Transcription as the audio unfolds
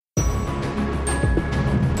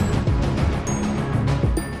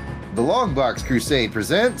The Longbox Crusade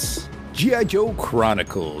presents G.I. Joe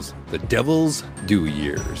Chronicles, The Devil's Due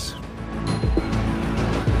Years.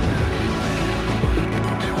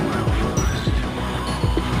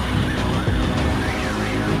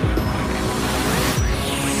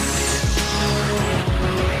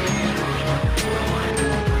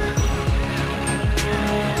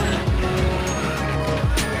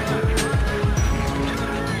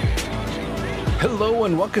 Hello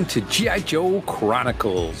and welcome to G.I. Joe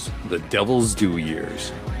Chronicles, The Devil's Due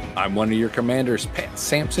Years. I'm one of your commanders, Pat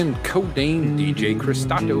Sampson, codename DJ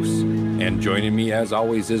Christatos, and joining me as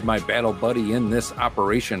always is my battle buddy in this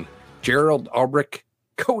operation, Gerald Albrecht,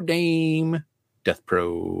 codename Death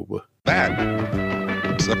Probe.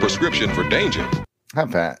 That is a prescription for danger. Hi,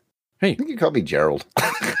 Pat. Hey. I think you called me Gerald.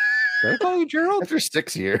 Did I call you Gerald? After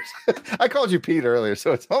 6 years. I called you Pete earlier,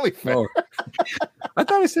 so it's only fair. Oh. I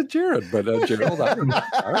thought I said Jared, but Gerald. I don't know.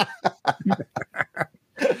 All right.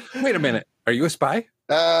 Wait a minute. Are you a spy?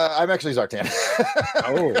 I'm actually Zartan.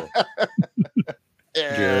 Oh.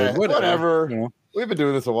 Yeah, whatever. You know. We've been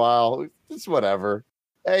doing this a while. It's whatever.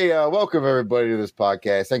 Hey, welcome everybody to this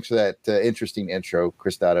podcast. Thanks for that interesting intro,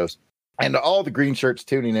 Christatos. And to all the green shirts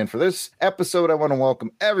tuning in for this episode, I want to welcome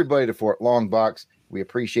everybody to Fort Longbox. We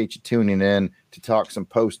appreciate you tuning in to talk some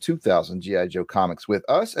post-2000 G.I. Joe comics with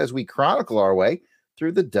us as we chronicle our way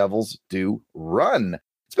through the Devil's Due run.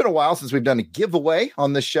 It's been a while since we've done a giveaway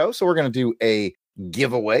on this show, so we're going to do a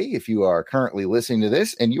giveaway if you are currently listening to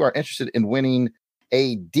this and you are interested in winning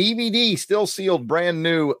a DVD, still sealed, brand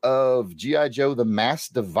new, of G.I. Joe, The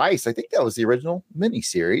Masked Device. I think that was the original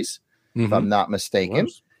miniseries, if I'm not mistaken.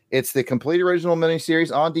 It's the complete original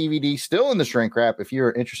miniseries on DVD, still in the shrink wrap. If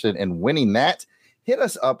you're interested in winning that, hit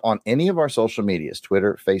us up on any of our social medias,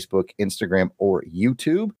 Twitter, Facebook, Instagram, or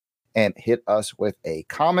YouTube, and hit us with a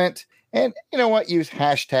comment. And you know what? Use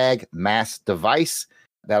hashtag #MaskDevice.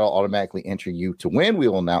 That'll automatically enter you to win. We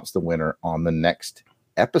will announce the winner on the next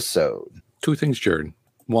episode. Two things, Jared.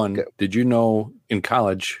 One, Did you know in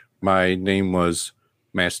college my name was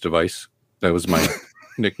Masked Device? That was my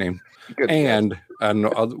nickname. And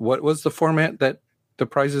what was the format that the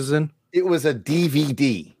prize is in? It was a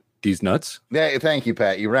DVD. These nuts? Yeah, thank you,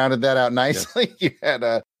 Pat. You rounded that out nicely. Yeah. You had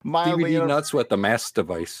a mildly DVD nuts with the Masked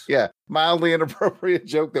Device. Yeah, mildly inappropriate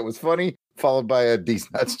joke that was funny, followed by a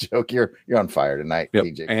these nuts joke. You're on fire tonight, yep.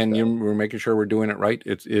 DJ. And we're making sure we're doing it right.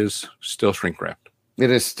 It is still shrink wrapped.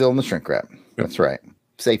 It is still in the shrink wrap. Yep. That's right.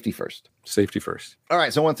 Safety first. Safety first. All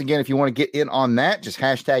right. So once again, if you want to get in on that, just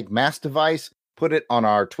hashtag Masked Device. Put it on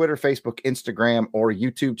our Twitter, Facebook, Instagram, or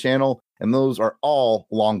YouTube channel. And those are all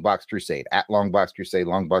Longbox Crusade, at Longbox Crusade,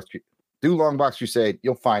 do Longbox Crusade.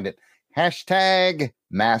 You'll find it. Hashtag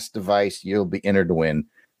Masked Device. You'll be entered to win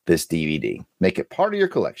this DVD. Make it part of your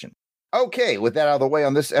collection. Okay, with that out of the way,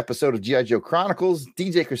 on this episode of G.I. Joe Chronicles,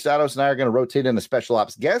 DJ Christatos and I are going to rotate in a special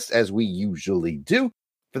ops guest, as we usually do.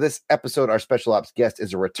 For this episode, our special ops guest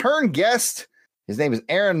is a return guest. His name is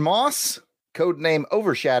Aaron Moss, codename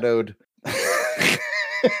Overshadowed.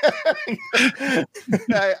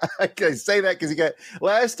 I can say that because he got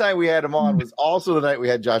last time we had him on was also the night we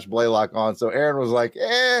had Josh Blaylock on. So Aaron was like,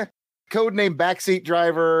 codename backseat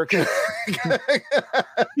driver. Could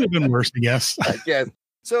have been worse, I guess. I guess.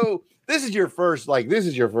 So this is your first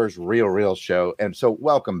real show. And so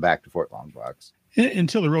welcome back to Fort Longbox.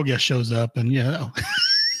 Until the real guest shows up. And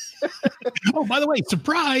oh, by the way,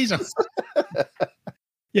 surprise.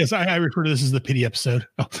 Yes, I refer to this as the pity episode.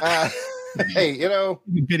 Hey,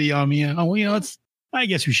 pity on me. I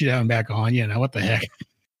guess we should have him back on. What the heck?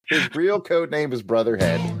 His real code name is Brother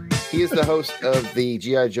Head. He is the host of the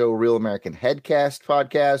G.I. Joe Real American Headcast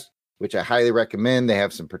podcast, which I highly recommend. They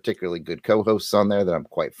have some particularly good co-hosts on there that I'm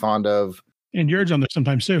quite fond of. And Jared's on there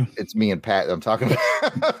sometimes too. It's me and Pat that I'm talking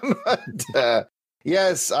about. But,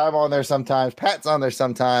 yes, I'm on there sometimes. Pat's on there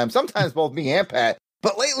sometimes. Sometimes both me and Pat.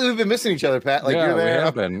 But lately we've been missing each other, Pat. Like you're there. We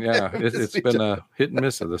have been. Yeah, it's been a hit and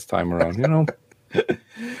miss of this time around.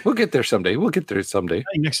 We'll get there someday. I think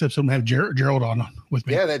next episode we'll have Gerald on with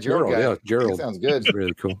me. Yeah, that Gerald guy. Yeah, Gerald. That sounds good.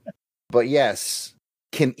 Really cool. But yes,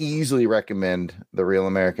 can easily recommend the Real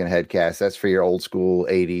American Headcast. That's for your old school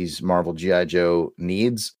 80s Marvel G.I. Joe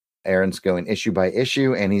needs. Aaron's going issue by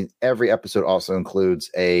issue, and every episode also includes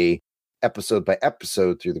a episode by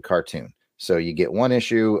episode through the cartoon. So you get one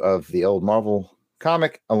issue of the old Marvel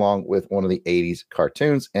comic along with one of the 80s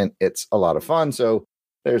cartoons, and it's a lot of fun. So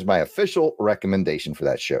there's my official recommendation for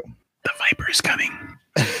that show. The Viper is coming.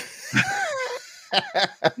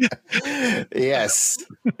 Yes,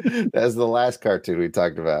 that's the last cartoon we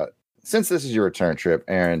talked about. Since this is your return trip,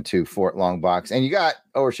 Aaron, to Fort Longbox, and you got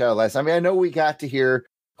Overshadowed last time, I know we got to hear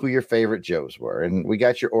who your favorite Joes were, and we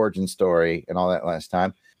got your origin story and all that last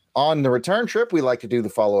time. On the return trip, we like to do the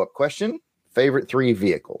follow-up question. Favorite 3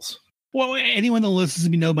 vehicles? Well, anyone that listens to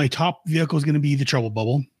me know my top vehicle is going to be the Trouble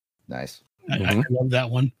Bubble. Nice. I love that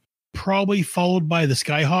one. Probably followed by the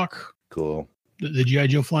Skyhawk, Cool. the G.I.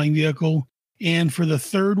 Joe flying vehicle. And for the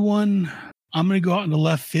third one, I'm going to go out in the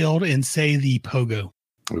left field and say the Pogo.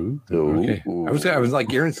 Ooh, okay. I was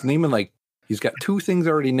like, Aaron's naming like he's got 2 things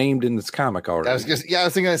already named in this comic already. I was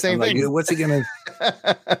thinking the same I'm thing. like, what's he gonna?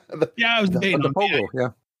 Yeah, I was debating the on Pogo. Yeah.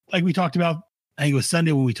 like we talked about, I think it was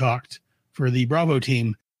Sunday when we talked for the Bravo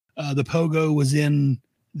team. The Pogo was in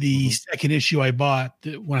the second issue I bought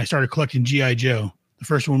when I started collecting G.I. Joe. The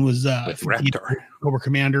first one was Raptor. Cobra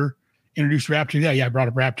Commander introduced Raptor. Yeah, I brought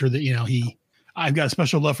up Raptor. That I've got a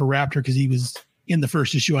special love for Raptor because he was in the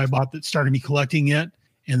first issue I bought that started me collecting it,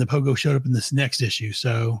 and the Pogo showed up in this next issue.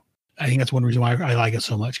 So I think that's one reason why I like it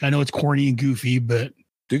so much. I know it's corny and goofy, but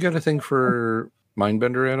Do you got a thing for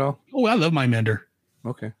Mindbender at all? oh, I love Mindbender.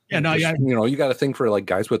 Okay. Yeah, no, Just, yeah. You got a thing for like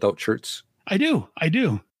guys without shirts. I do.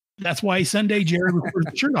 That's why Sunday Jared records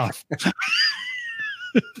the shirt off.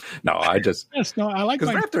 No, I just Yes, no, I like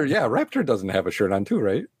because my. Raptor doesn't have a shirt on too,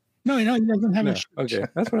 right? No, he doesn't have No. a shirt. Okay,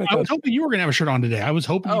 that's what I I thought. was hoping you were going to have a shirt on today. I was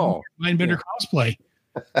hoping Oh, you were Mindbender cosplay.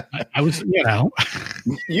 I was,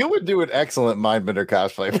 You would do an excellent Mindbender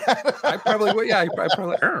cosplay. I probably would. Yeah, I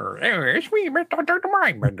probably. It's me, Dr.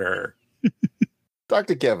 Mindbender. Talk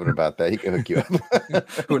to Kevin about that. He can hook you up.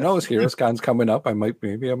 Who knows? HeroesCon's coming up. I might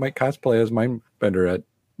cosplay as Mindbender at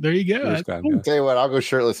there you go. That's HeroesCon. cool. Yeah. Tell you what, I'll go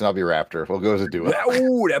shirtless and I'll be Raptor. We'll go as a duo.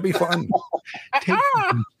 Ooh, that'd be fun. Take-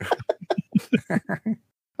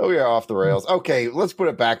 Oh, we are off the rails. Okay, let's put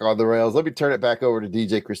it back on the rails. Let me turn it back over to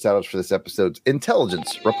DJ Christados for this episode's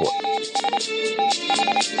Intelligence Report.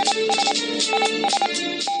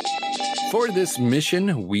 For this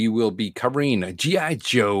mission, we will be covering G.I.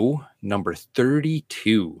 Joe number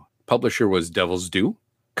 32. Publisher was Devil's Due.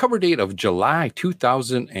 Cover date of July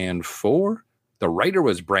 2004. The writer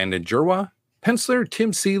was Brandon Jerwa. Penciler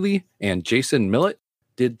Tim Seeley and Jason Millett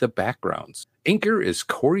did the backgrounds. Inker is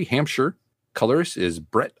Corey Hampshire. Colorist is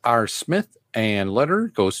Brett R. Smith. And letter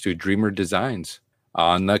goes to Dreamer Designs.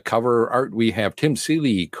 On the cover art, we have Tim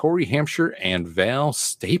Seeley, Corey Hampshire, and Val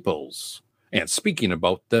Staples. And speaking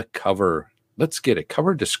about the cover, let's get a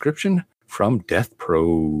cover description from Death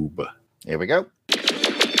Probe. Here we go.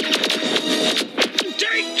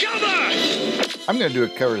 Take cover! I'm going to do a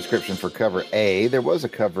cover description for cover A. There was a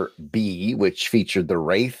cover B, which featured the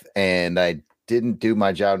Wraith, and I didn't do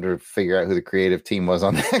my job to figure out who the creative team was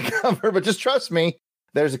on that cover, but just trust me,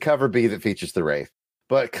 there's a cover B that features the Wraith.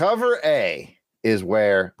 But cover A is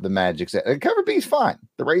where the magic's at. And cover B is fine.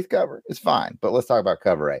 The Wraith cover is fine, but let's talk about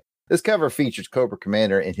cover A. This cover features Cobra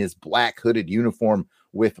Commander in his black hooded uniform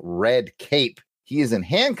with red cape. He is in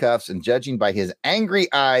handcuffs, and judging by his angry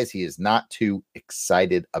eyes, he is not too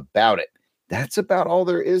excited about it. That's about all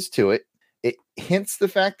there is to it. It hints the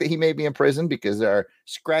fact that he may be in prison because there are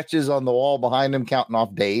scratches on the wall behind him counting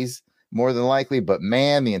off days, more than likely. But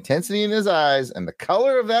man, the intensity in his eyes and the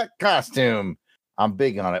color of that costume, I'm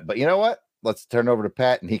big on it. But you know what? Let's turn over to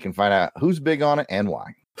Pat and he can find out who's big on it and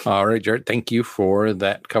why. All right, Jared, thank you for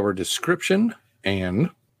that cover description. And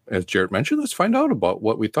as Jared mentioned, let's find out about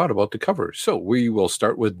what we thought about the cover. So we will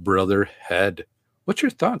start with Brother Head. What's your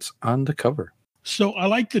thoughts on the cover? So I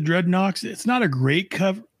like the Dreadnoks. It's not a great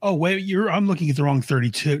cover. Oh, wait, I'm looking at the wrong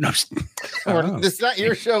 32. No, Oh. This is not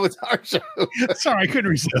your show, it's our show. sorry, I couldn't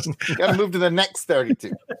resist. Got to move to the next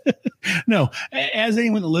 32. No, as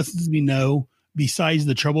anyone that listens to me know, besides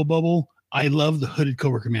the Trouble Bubble, I love the hooded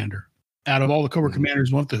Cobra Commander. Out of all the Cobra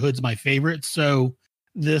Commanders, one of the hood's my favorite. So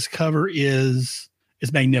this cover is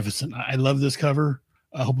magnificent. I love this cover.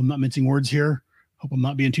 I hope I'm not mincing words here. Hope I'm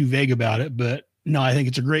not being too vague about it, but no, I think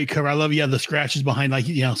it's a great cover. I love, the scratches behind, like,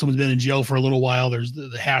 someone's been in jail for a little while. There's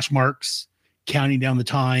the hash marks counting down the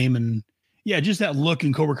time. And yeah, just that look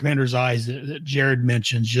in Cobra Commander's eyes that Jared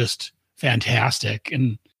mentioned, just fantastic.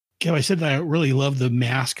 And Kev, I said that I really love the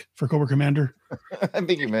mask for Cobra Commander. I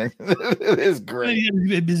think you meant it is great.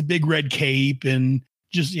 His big red cape and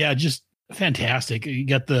just fantastic. You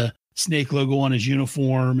got the snake logo on his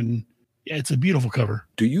uniform, and yeah, it's a beautiful cover.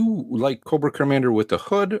 Do you like Cobra Commander with the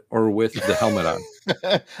hood or with the helmet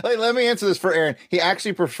on? Let me answer this for Aaron. He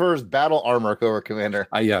actually prefers battle armor Cobra Commander.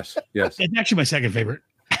 Yes. It's actually my second favorite.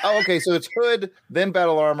 Oh, okay. So it's hood, then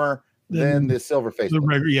battle armor, then the silver face. The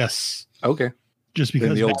regular, yes, Okay. just In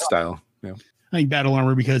because the old style. Yeah. I think battle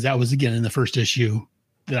armor, because that was again in the first issue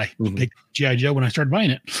that I picked G.I. Joe when I started buying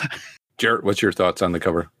it. Jared, what's your thoughts on the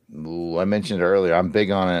cover? Ooh, I mentioned earlier, I'm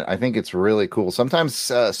big on it. I think it's really cool. Sometimes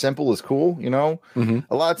simple is cool, you know?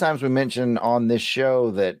 A lot of times we mention on this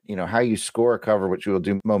show that, you know, how you score a cover, which we will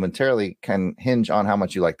do momentarily, can hinge on how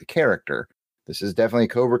much you like the character. This is definitely a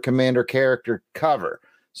Cobra Commander character cover.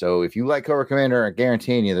 So if you like Cobra Commander, I'm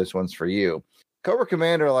guaranteeing you this one's for you. Cobra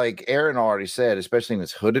Commander, like Aaron already said, especially in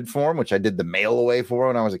his hooded form, which I did the mail away for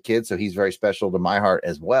when I was a kid, so he's very special to my heart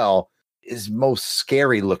as well, is most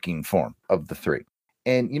scary looking form of the three.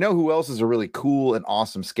 And you know who else is a really cool and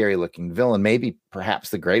awesome, scary looking villain? Maybe perhaps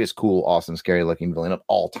the greatest cool, awesome, scary looking villain of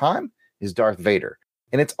all time is Darth Vader.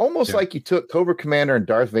 And it's almost like you took Cobra Commander and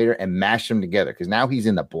Darth Vader and mashed them together, because now he's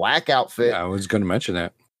in the black outfit. Yeah, I was going to mention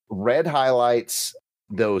that. Red highlights,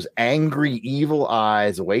 those angry, evil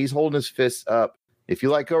eyes, the way he's holding his fists up. If you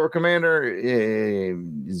like Cobra Commander,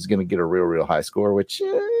 he's going to get a real high score, which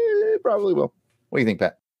probably will. What do you think,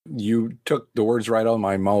 Pat? You took the words right out of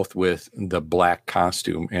my mouth with the black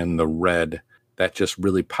costume and the red. That just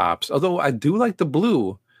really pops. Although I do like the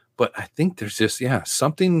blue, but I think there's just,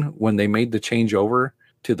 something when they made the change over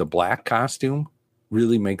to the black costume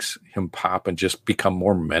really makes him pop and just become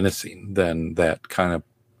more menacing than that kind of,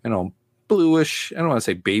 bluish. I don't want to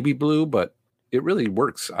say baby blue, but it really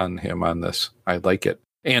works on him on this. I like it.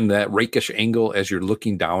 And that rakish angle as you're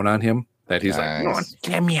looking down on him, that he's like, no,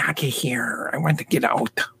 get me out of here. I want to get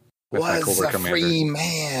out. Was a free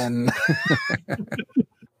man.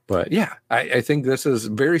 But yeah, I think this is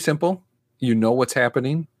very simple. You know what's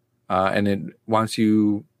happening, and it wants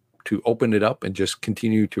you to open it up and just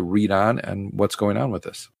continue to read on and what's going on with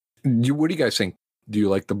this. What do you guys think? Do you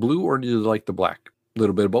like the blue or do you like the black? A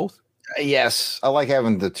little bit of both? Yes, I like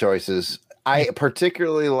having the choices. I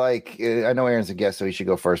particularly like, I know Aaron's a guest, so he should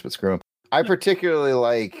go first, but screw him. I particularly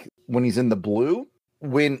like when he's in the blue,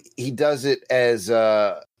 when he does it as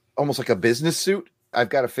almost like a business suit. I've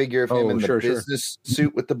got a figure of him in the business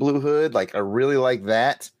suit with the blue hood. Like, I really like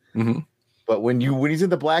that. Mm-hmm. But when he's in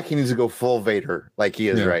the black, he needs to go full Vader like he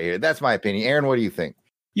is right here. That's my opinion. Aaron, what do you think?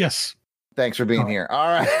 Yes. Thanks for being here. All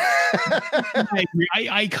right. I agree.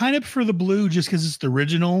 I kind of prefer the blue just because it's the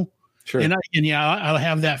original. Sure. And I'll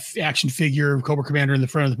have that action figure of Cobra Commander in the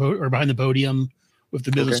front of the or behind the podium with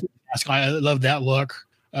the business mask. I love that look.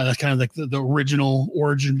 That's kind of like the original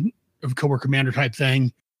origin of Cobra Commander type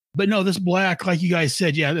thing. But no, this black, like you guys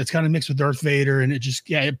said, it's kind of mixed with Darth Vader, and it just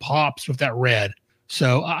it pops with that red.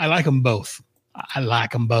 So I like them both.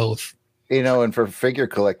 And for figure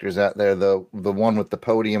collectors out there, the one with the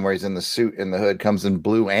podium where he's in the suit and the hood comes in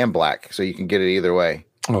blue and black, so you can get it either way.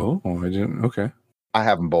 Oh, I didn't. Okay. I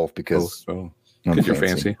have them both because you're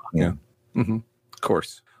fancy. Yeah. Mm-hmm. Of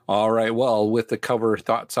course. All right. Well, with the cover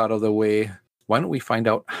thoughts out of the way, why don't we find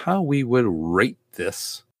out how we would rate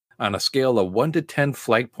this on a scale of 1 to 10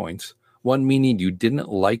 flag points? 1 meaning you didn't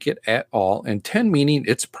like it at all, and 10 meaning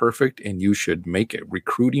it's perfect and you should make a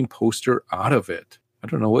recruiting poster out of it. I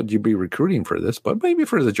don't know what you'd be recruiting for this, but maybe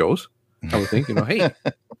for the Joes. I would think, hey,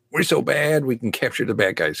 we're so bad, we can capture the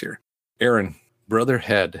bad guys here. Aaron, Brother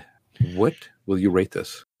Head, what will you rate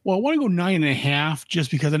this? Well, I want to go 9.5 just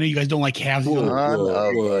because I know you guys don't like halves. Whoa.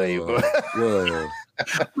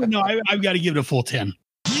 No, I've got to give it a full 10.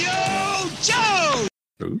 Yo, Joe!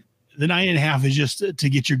 Ooh. The 9.5 is just to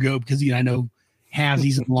get your goat because I know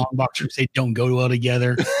halvesies and long boxers, they don't go well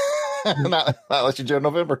together. not unless you do in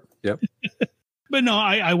November. Yep. But no,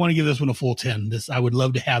 I want to give this one a full 10. I would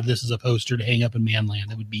love to have this as a poster to hang up in Manland.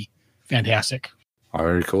 That would be fantastic.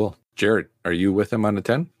 Very cool. Jared, are you with him on a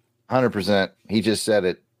 10? 100%. He just said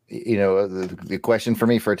it. The question for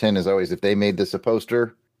me for a 10 is always, if they made this a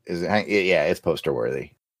poster, it's poster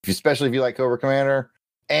worthy. Especially if you like Cobra Commander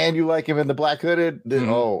and you like him in the black hooded, then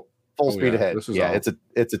full speed ahead.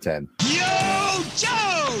 It's a 10. Yo,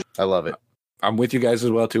 Joe! I love it. I'm with you guys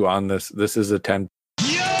as well too on this. This is a 10.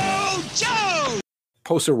 Yo, Joe!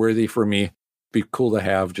 Poster worthy for me. Be cool to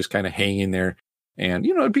have just kind of hanging there. And,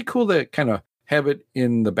 it'd be cool to kind of have it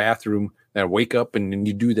in the bathroom and wake up and then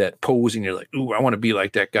you do that pose and you're like, ooh, I want to be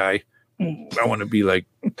like that guy. Ooh, I want to be like,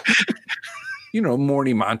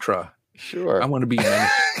 morning mantra. Sure. I want to be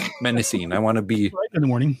menacing. I want to be. Right in the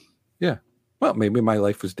morning. Yeah. Well, maybe my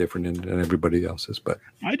life was different than everybody else's, but.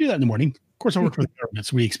 I do that in the morning. Of course, I work for the government,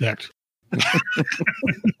 so we expect.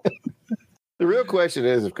 The real question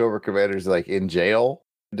is, if Cobra Commander's like in jail,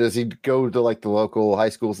 does he go to like the local high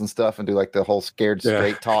schools and stuff and do like the whole scared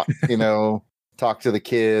straight talk, talk to the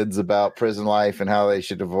kids about prison life and how they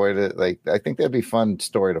should avoid it? Like, I think that'd be a fun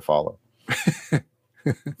story to follow.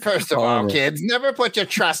 First of all, kids, never put your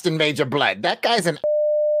trust in Major Blood. That guy's an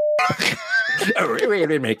wait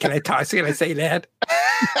a minute. Can I say that?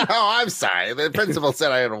 Oh, I'm sorry. The principal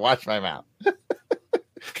said I had to watch my mouth.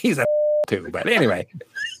 He's a too, but anyway.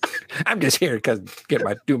 I'm just here because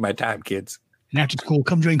do my time, kids. And after school,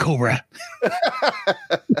 come join Cobra.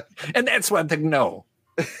 And that's one thing. No,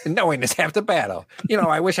 knowing is half the battle.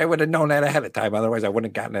 I wish I would have known that ahead of time. Otherwise, I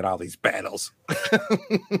wouldn't have gotten in all these battles.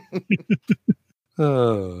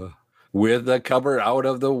 With the cover out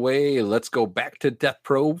of the way, let's go back to Death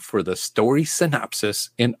Probe for the story synopsis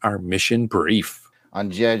in our mission brief. On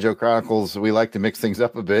G.I. Joe Chronicles, we like to mix things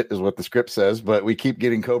up a bit, is what the script says, but we keep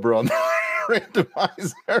getting Cobra on the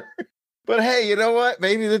randomizer. But hey, you know what?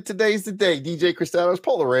 Maybe today's the day. DJ Cristados,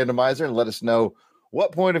 pull the randomizer and let us know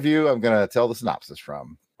what point of view I'm going to tell the synopsis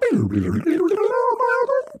from.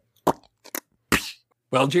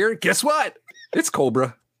 Well, Jared, guess what? It's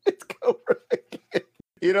Cobra. It's Cobra again.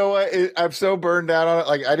 You know what? I'm so burned out on it.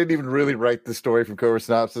 Like, I didn't even really write the story from Cobra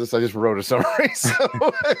Synopsis. I just wrote a summary. So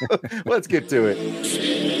let's get to it.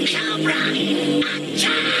 Cobra,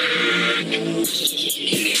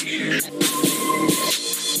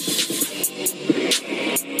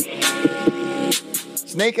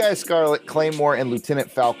 Snake Eyes, Scarlet, Claymore, and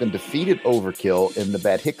Lieutenant Falcon defeated Overkill in the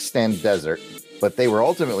Badhixstan Desert, but they were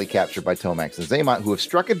ultimately captured by Tomax and Xamot, who have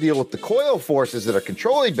struck a deal with the Coil forces that are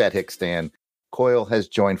controlling Badhixstan. Coil has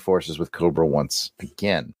joined forces with Cobra once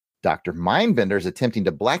again. Dr. Mindbender is attempting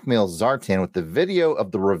to blackmail Zartan with the video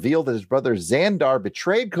of the reveal that his brother Xandar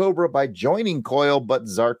betrayed Cobra by joining Coil, but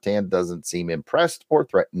Zartan doesn't seem impressed or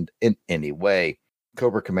threatened in any way.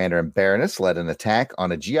 Cobra Commander and Baroness led an attack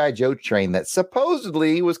on a G.I. Joe train that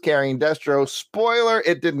supposedly was carrying Destro. Spoiler,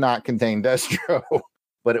 it did not contain Destro,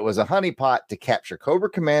 but it was a honeypot to capture Cobra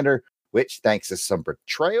Commander, which, thanks to some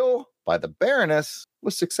betrayal by the Baroness,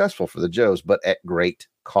 was successful for the Joes, but at great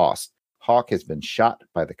cost. Hawk has been shot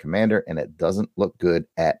by the commander, and it doesn't look good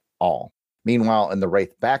at all. Meanwhile, in the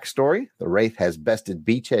Wraith backstory, the Wraith has bested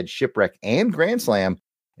Beachhead, Shipwreck, and Grand Slam,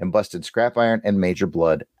 and busted Scrap Iron and Major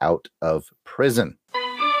Blood out of prison.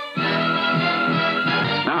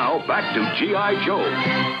 Now, back to G.I.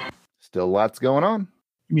 Joe. Still lots going on.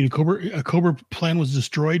 I mean, a Cobra plan was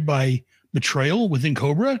destroyed by betrayal within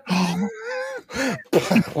Cobra?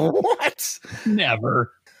 What?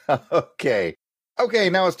 Never. Okay,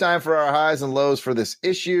 now it's time for our highs and lows for this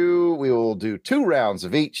issue. We will do 2 rounds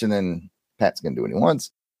of each, and then Pat's going to do what he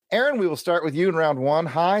wants. Aaron, we will start with you in round 1.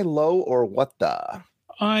 High, low, or what the?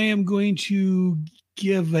 I am going to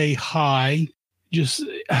give a high. Just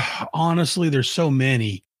honestly, there's so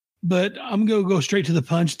many. But I'm going to go straight to the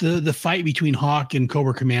punch. The fight between Hawk and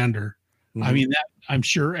Cobra Commander. Mm-hmm. I mean, that I'm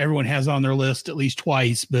sure everyone has on their list at least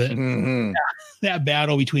twice, but that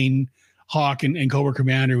battle between Hawk and Cobra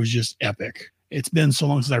Commander was just epic. It's been so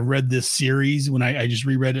long since I read this series when I just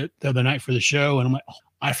reread it the other night for the show. And I'm like,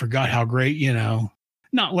 I forgot how great,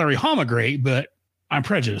 not Larry Hama great, but I'm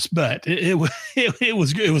prejudiced, but it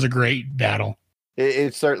was a great battle.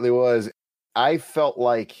 It certainly was. I felt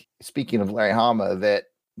like, speaking of Larry Hama, that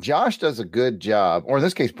Josh does a good job, or in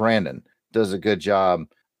this case, Brandon does a good job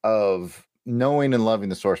of knowing and loving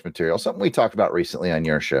the source material, something we talked about recently on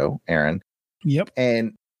your show, Aaron. Yep.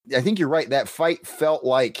 And I think you're right. That fight felt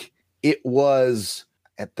like it was,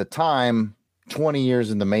 at the time, 20 years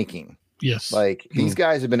in the making. Yes. Like, these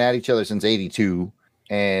guys have been at each other since 82,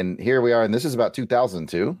 and here we are, and this is about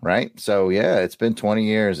 2002, right? So, yeah, it's been 20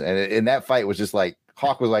 years, and that fight was just like,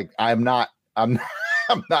 Hawk was like, I'm not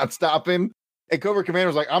stopping, and Cobra Commander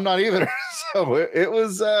was like, I'm not either. So it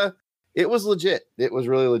was legit. It was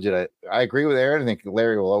really legit. I agree with Aaron. I think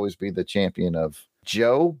Larry will always be the champion of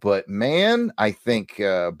Joe, but man, I think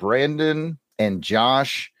Brandon and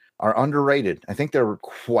Josh are underrated. I think they're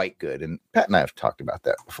quite good. And Pat and I have talked about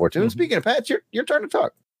that before too. And speaking of Pat, your turn to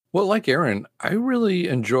talk. Well, like Aaron, I really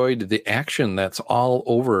enjoyed the action that's all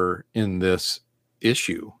over in this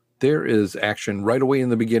issue. There is action right away in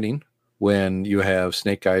the beginning when you have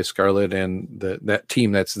Snake Eyes, Scarlet, and that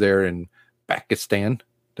team that's there in Pakistan.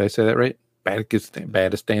 Did I say that right? Badhixstan.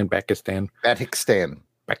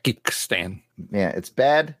 Yeah, it's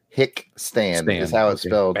Badhixstan is how it's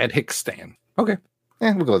spelled. Badhixstan. Okay.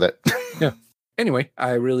 Yeah, we'll go with that. Yeah. Anyway,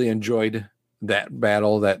 I really enjoyed that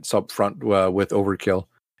battle that's up front with Overkill.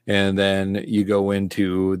 And then you go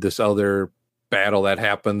into this other battle that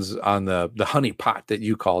happens on the honeypot that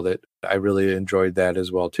you called it. I really enjoyed that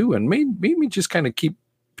as well, too. And made me just kind of keep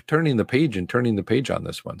turning the page on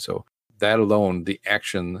this one. So that alone, the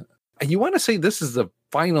action. You want to say this is the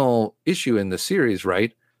final issue in the series,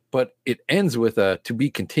 right? But it ends with a to be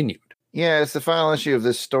continued. Yeah, it's the final issue of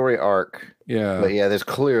this story arc. Yeah. But yeah, there's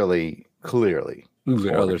clearly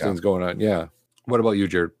other things going on. Yeah. What about you,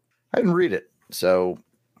 Jared? I didn't read it. So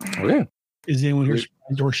okay. Is anyone here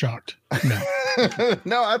surprised or shocked? No.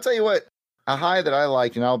 No, I'll tell you what. A high that I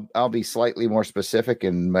liked, and I'll be slightly more specific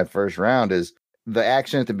in my first round, is the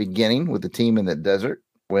action at the beginning with the team in the desert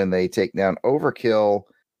when they take down Overkill.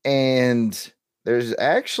 And there's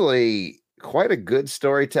actually quite a good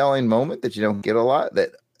storytelling moment that you don't get a lot, that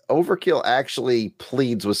Overkill actually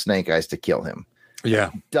pleads with Snake Eyes to kill him. Yeah.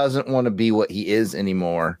 Doesn't want to be what he is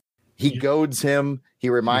anymore. He goads him. He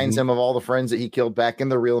reminds him of all the friends that he killed back in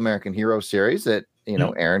the Real American Hero series that,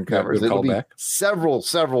 Aaron covers. It'll be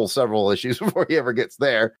several issues before he ever gets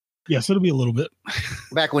there. Yes, it'll be a little bit.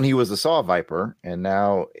 Back when he was the Saw Viper, and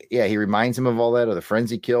now, he reminds him of all that, of the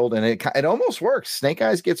friends he killed, and it almost works. Snake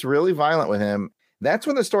Eyes gets really violent with him. That's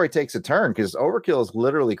when the story takes a turn, because Overkill is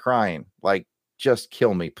literally crying, like, just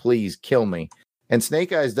kill me, please kill me. And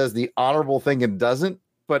Snake Eyes does the honorable thing and doesn't,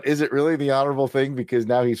 but is it really the honorable thing? Because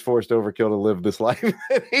now he's forced Overkill to live this life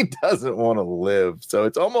that he doesn't want to live. So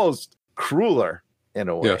it's almost crueler in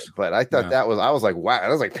a way. Yes. But I thought I was like, wow, that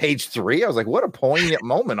was like page 3. I was like, what a poignant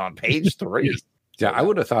moment on page 3. Yeah, I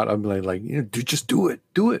would have thought, I'm like, dude, just do it.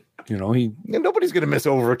 Nobody's gonna miss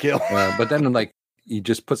Overkill. But then he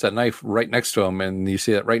just puts that knife right next to him, and you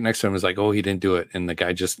see that right next to him is like, oh, he didn't do it, and the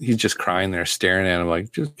guy he's just crying there, staring at him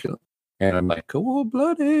like, just kill him. And I'm like, oh,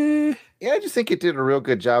 bloody. Yeah, I just think it did a real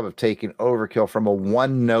good job of taking Overkill from a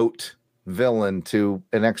one-note villain to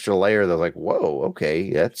an extra layer that's like, whoa,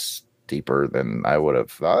 okay, that's deeper than I would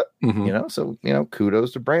have thought. So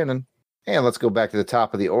kudos to Brandon. And let's go back to the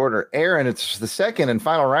top of the order. Aaron, it's the second and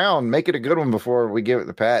final round. Make it a good one before we give it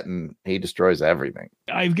to Pat and he destroys everything.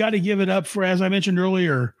 I've got to give it up for, as I mentioned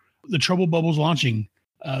earlier, the Trouble Bubbles launching.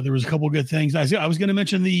 There was a couple of good things. I was going to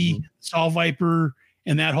mention the Saw Viper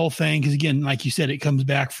and that whole thing, because again, like you said, it comes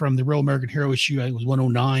back from the Real American Hero issue. It was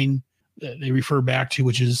 109 that they refer back to,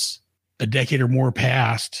 which is a decade or more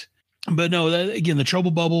past. But no, again, the Trouble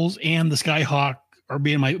Bubbles and the Skyhawk are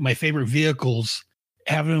being my favorite vehicles.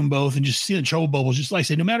 Having them both and just seeing the Trouble Bubbles, just like I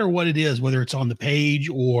say, no matter what it is, whether it's on the page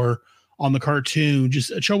or on the cartoon, just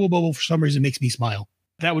a Trouble Bubble for some reason makes me smile.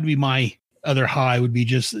 That would be my other high, would be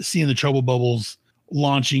just seeing the Trouble Bubbles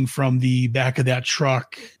launching from the back of that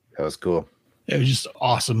truck. That was cool. It was just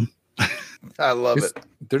awesome. I love it.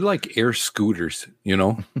 They're like air scooters,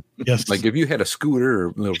 Yes. Like if you had a scooter or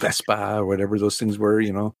a little Vespa or whatever those things were,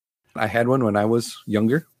 I had one when I was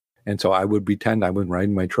younger. And so I would pretend I was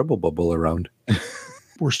riding my Trouble Bubble around.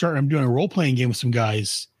 I'm doing a role-playing game with some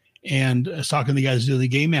guys, and I was talking to the guys who do the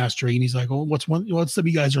game mastering, and he's like, oh, what's some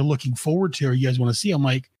you guys are looking forward to or you guys want to see? I'm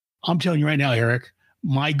like, I'm telling you right now, Eric,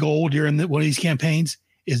 my goal during one of these campaigns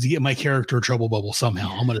is to get my character a Trouble Bubble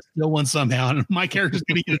somehow. I'm going to steal one somehow, and my character's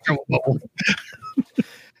going to get a Trouble Bubble.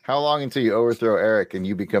 How long until you overthrow Eric and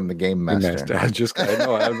you become the game master? I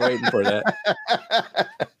know, I was waiting for that.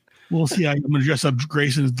 We'll see. I'm going to dress up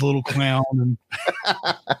Grayson as the little clown. And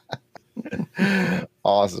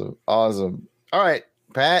Awesome. All right,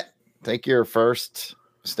 Pat, take your first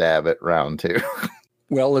stab at round 2.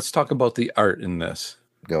 Well, let's talk about the art in this.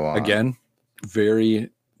 Go on. Again, very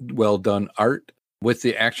well done art with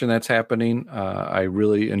the action that's happening. I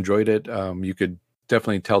really enjoyed it. You could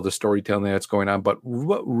definitely tell the storytelling that's going on. But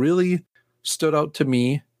what really stood out to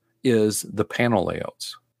me is the panel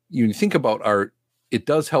layouts. You think about art, it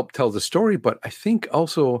does help tell the story, but I think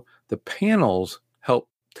also the panels help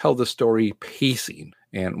tell the story pacing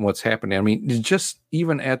and what's happening. I mean, just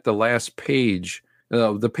even at the last page,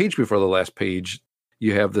 the page before the last page,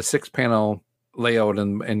 you have the 6-panel layout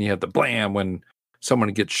and you have the blam when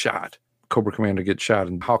someone gets shot, Cobra Commander gets shot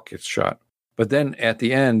and Hawk gets shot. But then at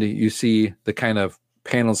the end, you see the kind of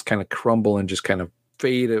panels kind of crumble and just kind of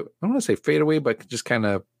fade. I don't want to say fade away, but just kind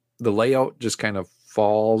of the layout just kind of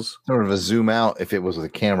falls. Sort of a zoom out if it was with a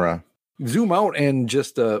camera. Zoom out and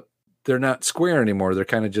just they're not square anymore. They're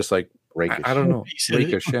kind of just like rakish. I don't know.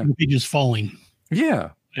 Rakish, yeah. Just falling.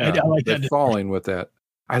 Yeah. I like that. Falling with that.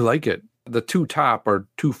 I like it. The two top are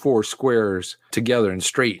 2 4 squares together and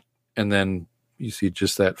straight. And then you see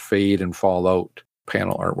just that fade and fall out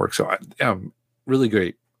panel artwork. So really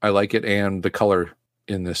great. I like it. And the color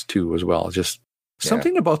in this too as well. Just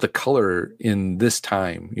something about the color in this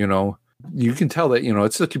time, you can tell that,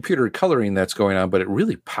 it's the computer coloring that's going on, but it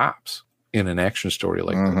really pops in an action story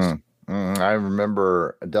like this. I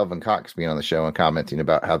remember Delvin Cox being on the show and commenting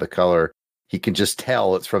about how the color, he can just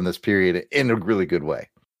tell it's from this period in a really good way.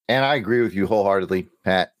 And I agree with you wholeheartedly,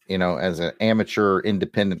 Pat. As an amateur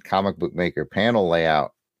independent comic book maker, panel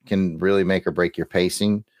layout can really make or break your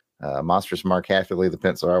pacing. Monstrous Mark Hatherley, the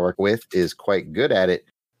pencil I work with, is quite good at it.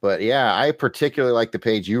 But yeah, I particularly like the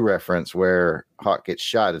page you reference where Hawk gets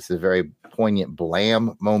shot. It's a very poignant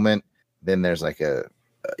blam moment. Then there's like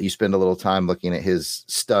you spend a little time looking at his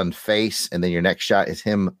stunned face, and then your next shot is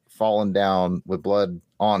him falling down with blood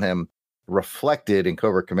on him, reflected in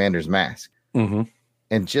Cobra Commander's mask. Mm-hmm.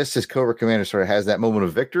 And just as Cobra Commander sort of has that moment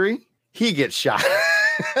of victory, he gets shot.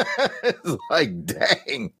 It's like,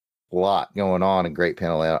 dang, a lot going on and great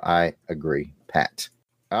panel layout. I agree, Pat.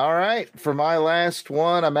 All right. For my last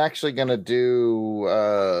one, I'm actually going to do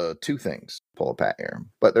two things. Pull a Pat here,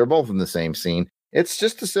 but they're both in the same scene. It's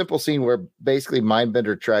just a simple scene where basically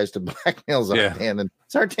Mindbender tries to blackmail Zartan, and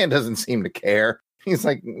Zartan doesn't seem to care. He's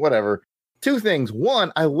like, whatever. Two things.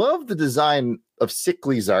 One, I love the design of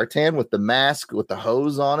sickly Zartan with the mask with the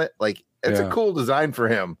hose on it. Like, it's a cool design for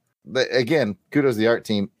him. But again, kudos to the art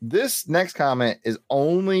team. This next comment is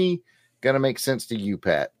only going to make sense to you,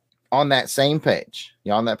 Pat. On that same page.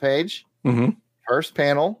 You on that page? Mm-hmm. First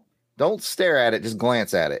panel. Don't stare at it. Just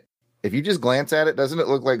glance at it. If you just glance at it, doesn't it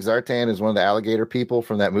look like Zartan is one of the alligator people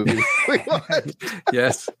from that movie?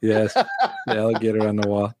 Yes. The alligator on the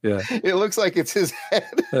wall. Yeah. It looks like it's his head.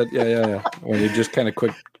 Yeah. When you just kind of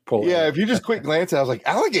quick pull. Yeah, if you just quick glance at it, I was like,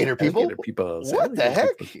 alligator people? Alligator people. What the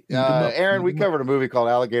heck? Aaron, we covered a movie called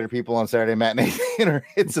Alligator People on Saturday Matinee Theater.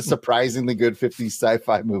 It's a surprisingly good 50s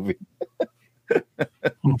sci-fi movie.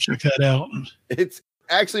 I'll check that out. It's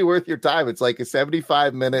actually worth your time. It's like a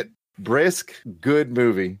 75-minute brisk, good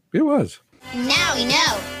movie. It was. Now we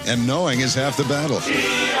know. And knowing is half the battle.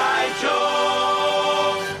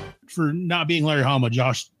 For not being Larry Hama,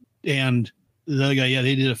 Josh and the other guy,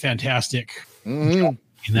 they did a fantastic job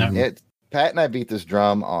in that. Pat and I beat this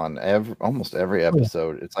drum on almost every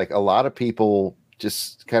episode. It's like a lot of people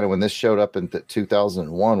just kind of, when this showed up in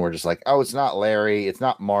 2001, were just like, oh, it's not Larry, it's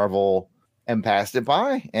not Marvel, and passed it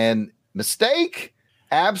by. And mistake.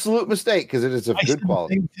 Absolute mistake, because it is of good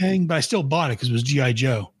quality. Same thing, but I still bought it because it was G.I.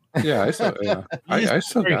 Joe. Yeah, I still got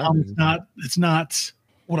it. It's not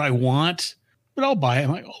what I want, but I'll buy it.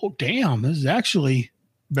 I'm like, oh damn, this is actually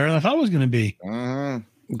better than I thought it was going to be.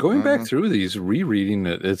 Going back through these, rereading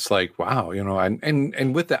it, it's like, wow,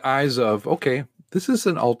 and with the eyes of, okay, this is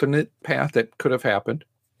an alternate path that could have happened,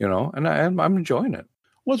 and I'm enjoying it.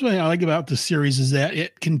 What's one thing I like about the series is that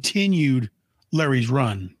it continued Larry's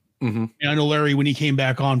run. Mm-hmm. And I know Larry, when he came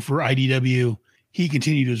back on for IDW, he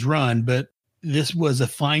continued his run, but this was a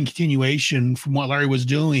fine continuation from what Larry was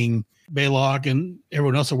doing. Baylock and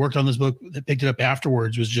everyone else that worked on this book that picked it up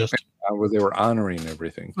afterwards was just where they were honoring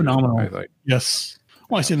everything. Phenomenal. Yes.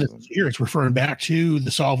 Well, I say this here, it's referring back to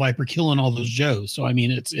the Saw Viper killing all those Joes. So, I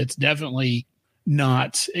mean, it's definitely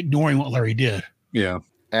not ignoring what Larry did. Yeah.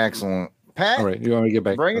 Excellent. Pat, all right, you want me to get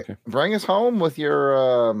back? Bring us home with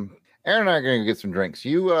your Aaron and I are going to get some drinks.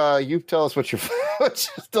 You tell us what's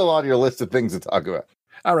still on your list of things to talk about.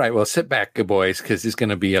 All right, well, sit back, good boys, because it's going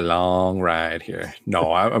to be a long ride here.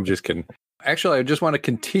 No, I'm just kidding. Actually, I just want to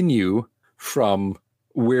continue from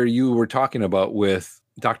where you were talking about with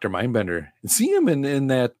Dr. Mindbender. See him in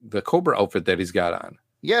the Cobra outfit that he's got on.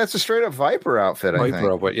 Yeah, it's a straight up Viper outfit.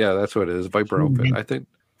 Viper outfit. Yeah, that's what it is. Viper outfit. I think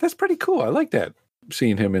that's pretty cool. I like that.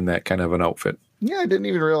 Seeing him in that kind of an outfit. Yeah, I didn't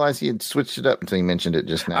even realize he had switched it up until he mentioned it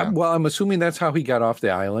just now. I'm assuming that's how he got off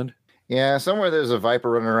the island. Yeah, somewhere there's a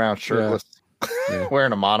Viper running around shirtless,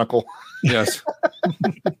 wearing a monocle. Yes.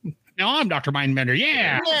 Now I'm Dr. Mindbender.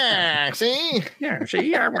 Yeah. Yeah, see? Yeah,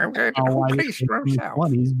 see? I'm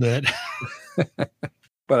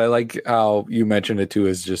But I like how you mentioned it too,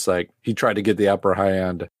 is just like he tried to get the upper high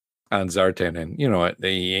on Zartan, and you know what?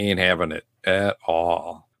 They ain't having it at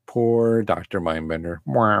all. Poor Dr. Mindbender.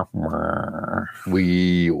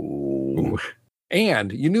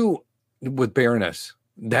 And you knew with Baroness,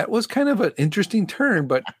 that was kind of an interesting turn,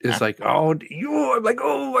 but it's like, I'm like,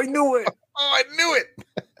 I knew it. I knew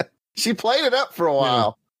it. She played it up for a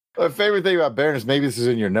while. Yeah. My favorite thing about Baroness, maybe this is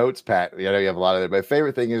in your notes, Pat. I know you have a lot of it. My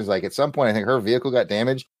favorite thing is like at some point, I think her vehicle got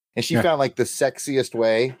damaged, and she found like the sexiest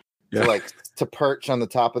way to perch on the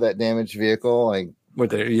top of that damaged vehicle, like.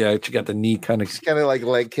 She got the knee kind of like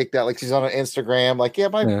leg kicked out, like she's on an Instagram, like,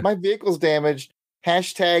 my vehicle's damaged.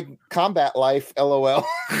 #combat life, LOL.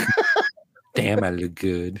 Damn, I look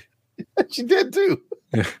good. She did too.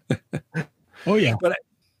 Oh yeah. But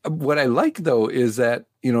what I like though is that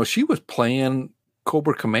she was playing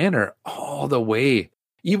Cobra Commander all the way,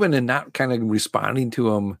 even in not kind of responding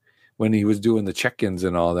to him when he was doing the check-ins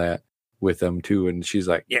and all that with him too. And she's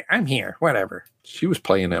like, "Yeah, I'm here, whatever." She was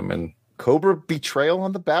playing him and. Cobra betrayal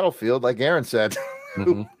on the battlefield, like Aaron said.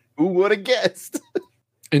 Mm-hmm. Who would have guessed?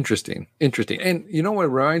 Interesting. And you know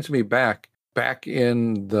what reminds me back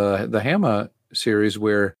in the Hama series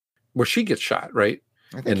where she gets shot, right?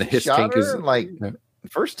 I think and the his tank is like the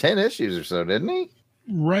first 10 issues or so, didn't he?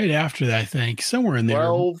 Right after that, I think. Somewhere in there.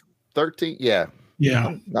 12, 13, yeah.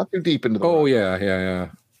 Yeah. Not too deep into the book. Yeah.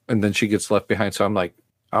 And then she gets left behind. So I'm like,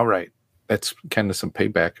 all right, that's kind of some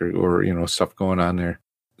payback or stuff going on there.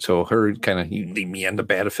 So her kind of, you leave me on the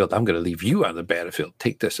battlefield, I'm going to leave you on the battlefield.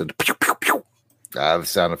 Take this and pew, pew, pew. The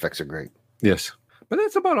sound effects are great. Yes. But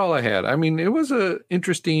that's about all I had. I mean, it was a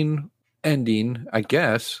interesting ending, I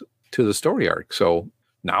guess, to the story arc. So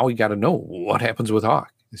now we got to know what happens with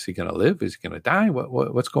Hawk. Is he going to live? Is he going to die?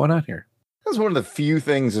 What's going on here? That's one of the few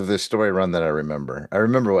things of this story run that I remember. I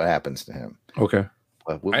remember what happens to him. Okay.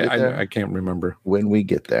 But we'll get there I can't remember. when we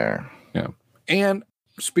get there. Yeah. And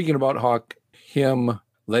speaking about Hawk, him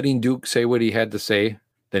letting Duke say what he had to say,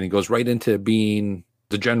 then he goes right into being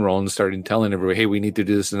the general and starting telling everybody, hey, we need to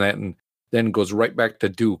do this and that. And then goes right back to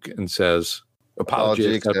Duke and says,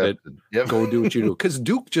 apology accepted. Yep. Go do what you do. Because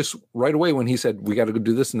Duke just right away, when he said, we got to go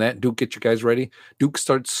do this and that, Duke, get your guys ready. Duke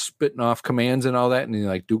starts spitting off commands and all that.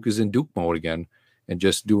 And Duke is in Duke mode again and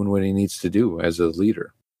just doing what he needs to do as a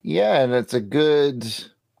leader. Yeah. And it's a good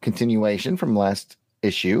continuation from last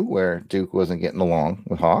issue where Duke wasn't getting along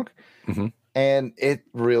with Hawk. Mm-hmm. And it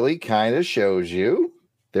really kind of shows you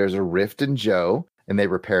there's a rift in Joe and they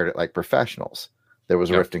repaired it like professionals. There was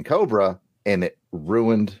a rift in Cobra and it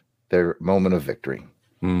ruined their moment of victory.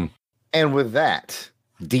 Mm. And with that,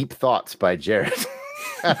 deep thoughts by Jared.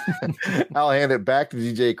 I'll hand it back to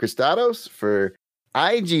DJ Christados for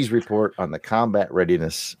IG's report on the combat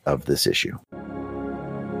readiness of this issue.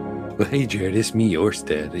 Well, hey, Jared, it's me,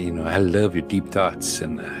 Orsted. I love your deep thoughts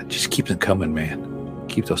and just keep them coming, man.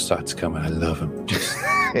 Keep those thoughts coming. I love them.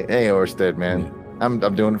 Hey, Orsted, man. Yeah.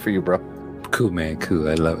 I'm doing it for you, bro. Cool, man. Cool.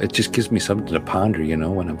 I love it. It just gives me something to ponder,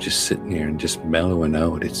 when I'm just sitting here and just mellowing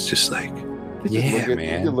out. It's just like,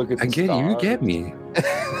 man. I get you. You get me.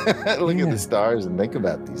 Look at the stars and think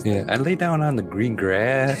about these things. I lay down on the green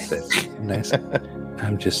grass. That's nice.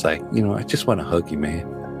 I'm just like, I just want to hug you,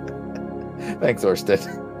 man. Thanks,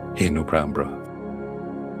 Orsted. Hey, no problem, bro.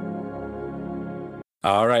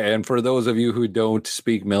 All right. And for those of you who don't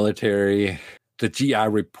speak military, the GI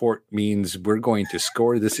report means we're going to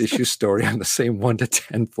score this issue story on the same 1 to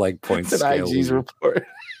 10 flag points it's scale. An IG's report.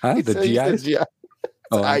 Huh? The GI? GI.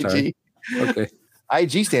 It's IG. Okay.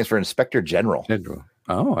 IG stands for Inspector General.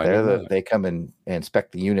 Oh, they come and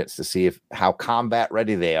inspect the units to see how combat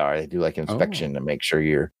ready they are. They do like inspection to make sure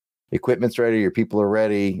your equipment's ready, your people are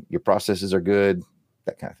ready, your processes are good,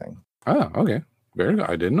 that kind of thing. Oh, okay. Very good.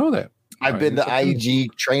 I didn't know that. I've been to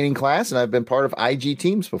IG training class and I've been part of IG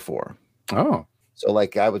teams before. Oh. So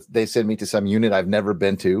they send me to some unit I've never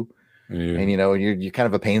been to. Yeah. And you're kind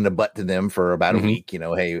of a pain in the butt to them for about a week,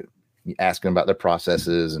 hey, asking about their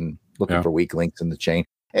processes and looking for weak links in the chain.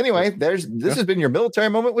 Anyway, this has been your military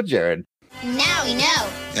moment with Jared. Now we know.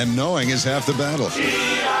 And knowing is half the battle.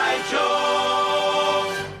 G.I.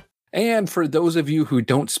 Joe! And for those of you who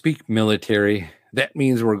don't speak military, that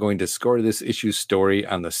means we're going to score this issue's story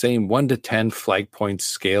on the same 1 to 10 flag points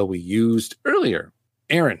scale we used earlier.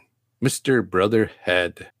 Aaron, Mr.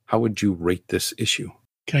 Brotherhead, how would you rate this issue?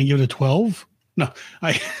 Can I give it a 12? No,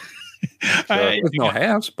 there's no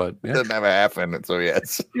halves, but it doesn't have a half in it, so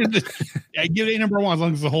yes. I give it a number 1 as long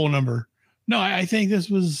as it's the whole number. No, I think this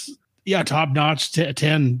was top notch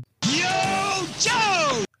 10. Yo,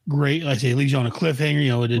 Joe! Great, like I say, it leaves you on a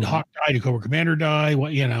cliffhanger. Did Hawk die? Did Cobra Commander die?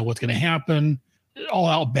 What's going to happen? All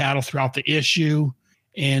out battle throughout the issue.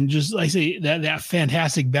 And just like I say, that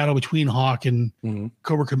fantastic battle between Hawk and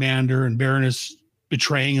Cobra Commander and Baroness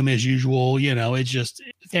betraying him as usual. It's just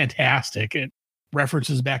fantastic. It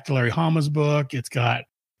references back to Larry Hama's book. It's got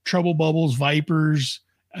trouble bubbles, vipers.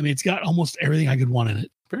 I mean, it's got almost everything I could want in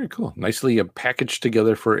it. Very cool. Nicely packaged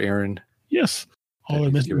together for Aaron. Yes. All the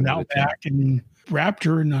Mr. Outback and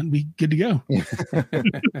Raptor, and I'd be good to go.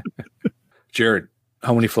 Jared,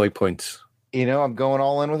 how many flag points? I'm going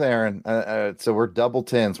all in with Aaron. So we're double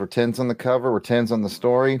 10s. We're 10s on the cover. We're 10s on the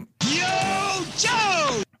story. Yo,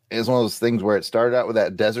 Joe! It's one of those things where it started out with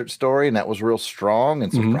that desert story, and that was real strong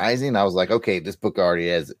and surprising. I was like, okay, this book already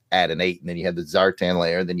has at an 8. And then you had the Zartan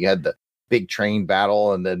layer. And then you had the big train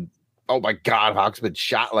battle. And then, oh my God, Hawk's been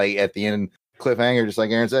shot late at the end. Cliffhanger, just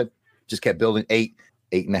like Aaron said, just kept building 8,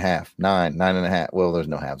 8.5, 9, 9.5. Well, there's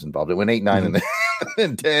no halves involved. It went 8, 9, and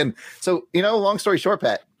then 10. So, long story short,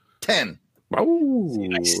 Pat, 10. Oh,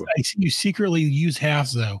 I see you secretly use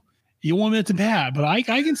halves though. You want it to Pat, but I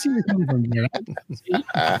can see where coming from here.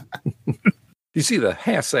 You see, the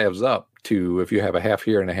half adds up to, if you have a half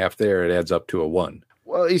here and a half there, it adds up to a 1.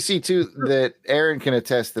 Well, you see too that Aaron can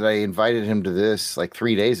attest that I invited him to this like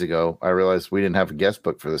 3 days ago. I realized we didn't have a guest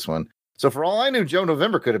book for this one. So for all I knew, Joe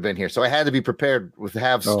November could have been here. So I had to be prepared with the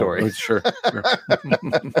halves story. Sure. But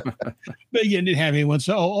again, didn't have anyone.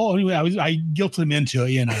 So anyway, I guilted him into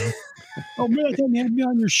it, Oh, man, I thought you had to be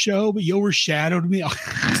on your show, but you overshadowed me.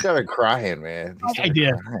 He started crying, man. He I started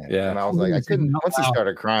did. crying. Yeah. And I was like, I couldn't. Once he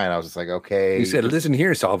started crying, I was just like, okay. You said, listen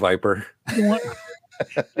here, Saul Viper. You know what?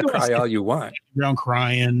 Cry all you want. Around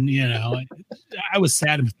crying, I was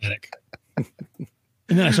sad and pathetic. And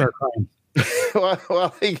then I started crying.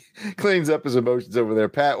 While he cleans up his emotions over there,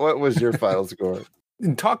 Pat, what was your final score?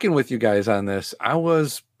 In talking with you guys on this, I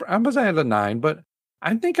was at a 9, but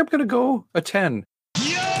I think I'm going to go a 10.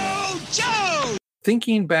 Yo, Joe!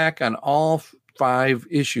 Thinking back on all 5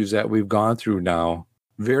 issues that we've gone through now,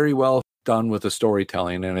 very well done with the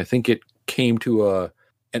storytelling. And I think it came to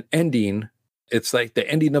an ending. It's like the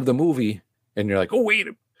ending of the movie. And you're like, oh, wait,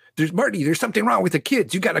 there's something wrong with the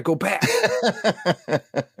kids. You got to go back.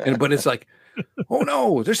 But it's like, oh,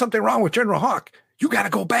 no, there's something wrong with General Hawk. You got to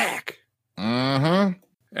go back. Mm-hmm.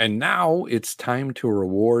 And now it's time to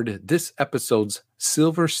reward this episode's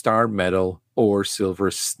Silver Star Medal or Silver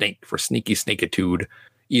Snake for Sneaky Snakeitude,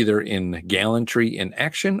 either in gallantry in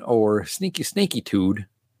action or Sneaky Snakeitude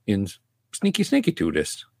in Sneaky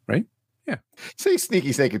Snakeitudist, right? Yeah. Say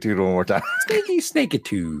Sneaky Snakeitude one more time. Sneaky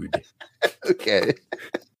Snakeitude. Okay.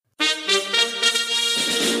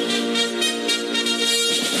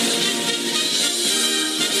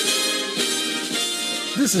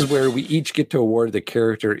 This is where we each get to award the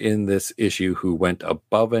character in this issue who went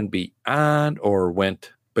above and beyond or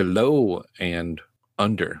went below and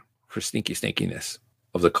under for sneaky snakiness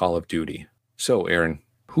of the Call of Duty. So, Aaron,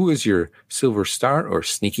 who is your Silver Star or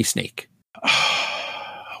Sneaky Snake?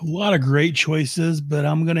 A lot of great choices, but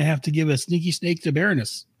I'm going to have to give a Sneaky Snake to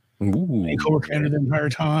Baroness. Ooh. And Cobra Commander the entire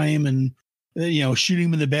time and, shooting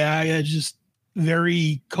him in the back. It's just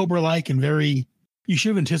very Cobra-like and very, you should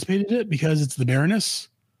have anticipated it because it's the Baroness,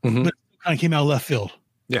 Mhm. but it kind of came out of left field.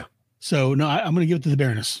 Yeah. So, no, I'm going to give it to the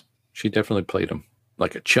Baroness. She definitely played him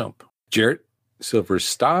like a chump. Jarrett, Silver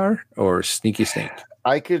Star or Sneaky Snake?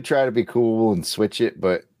 I could try to be cool and switch it,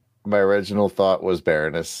 but my original thought was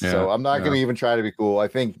Baroness. So I'm not going to even try to be cool. I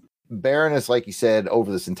think Baroness, like you said,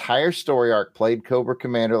 over this entire story arc, played Cobra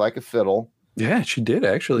Commander like a fiddle. Yeah, she did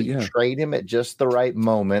actually. Yeah. Trade him at just the right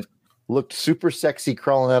moment. Looked super sexy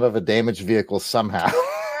crawling out of a damaged vehicle somehow.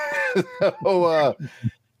 So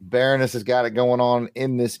Baroness has got it going on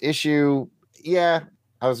in this issue. Yeah,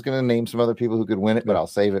 I was going to name some other people who could win it, but I'll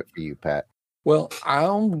save it for you, Pat. Well,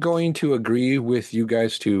 I'm going to agree with you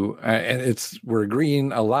guys too, and we're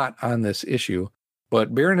agreeing a lot on this issue.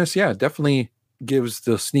 But Baroness, yeah, definitely gives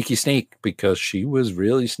the Sneaky Snake because she was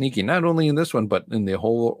really sneaky, not only in this one, but in the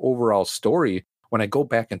whole overall story. When I go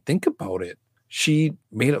back and think about it, she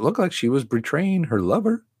made it look like she was betraying her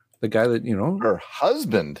lover, the guy that, her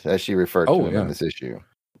husband, as she referred to him in this issue,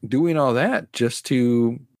 doing all that just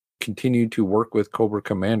to continue to work with Cobra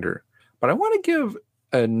Commander. But I want to give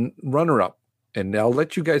a runner-up. And I'll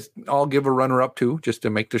let you guys all give a runner-up too, just to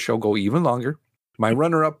make the show go even longer. My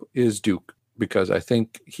runner-up is Duke, because I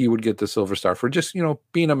think he would get the Silver Star for just,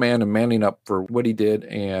 being a man and manning up for what he did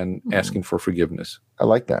and asking for forgiveness. I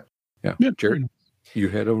like that. Yeah. Jared, you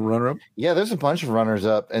had a runner-up? Yeah, there's a bunch of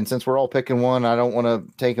runners-up. And since we're all picking one, I don't want to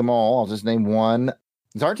take them all. I'll just name one.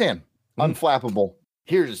 Zartan, Unflappable.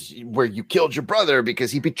 Here's where you killed your brother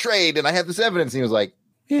because he betrayed, and I have this evidence. And he was like,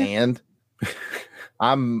 and...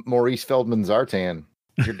 I'm Maurice Feldman Zartan.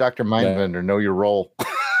 You're Dr. Mindbender. Know your role.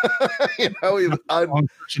 He's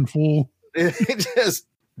fool. Just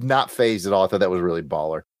not phased at all. I thought that was really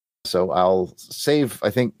baller. So I'll save, I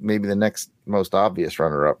think, maybe the next most obvious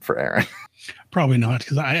runner-up for Aaron. Probably not,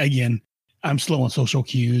 because I'm slow on social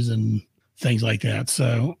cues and things like that.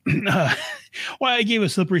 So, I gave a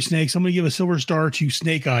Slippery Snake. So I'm going to give a Silver Star to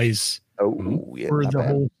Snake Eyes. Oh, yeah. For the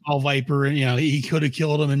whole Saul Viper. And, he could have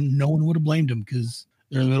killed him and no one would have blamed him because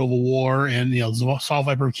they're in the middle of a war. And, Saul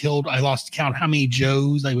Viper killed, I lost count how many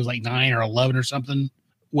Joes. I was like 9 or 11 or something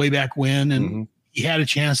way back when. And he had a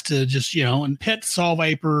chance to just, and pet Saul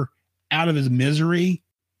Viper out of his misery.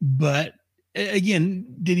 But again,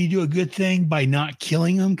 did he do a good thing by not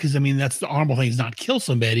killing him? Because, that's the honorable thing is not kill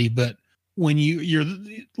somebody. But when you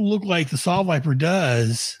look like the Saul Viper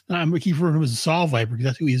does, I'm going to keep referring to him as a Saul Viper because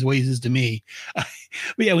that's who his ways is to me. But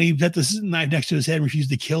yeah, when he put this knife next to his head and refused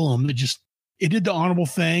to kill him, it did the honorable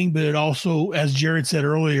thing, but it also, as Jared said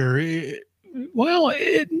earlier, it's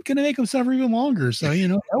going to make him suffer even longer. So,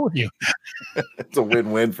 hell with you. It's a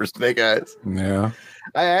win-win for Snake Eyes. Yeah.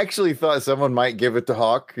 I actually thought someone might give it to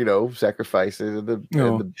Hawk, sacrifice it.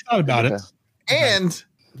 Thought about it. And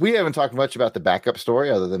we haven't talked much about the backup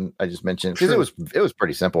story other than I just mentioned, because it was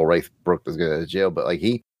pretty simple. Wraith Brook was going to jail, but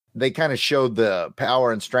they kind of showed the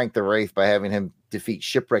power and strength of Wraith by having him defeat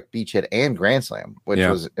Shipwreck, Beachhead, and Grand Slam, which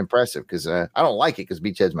was impressive because I don't like it because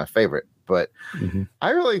Beachhead's my favorite, but I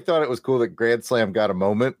really thought it was cool that Grand Slam got a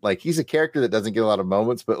moment. Like, he's a character that doesn't get a lot of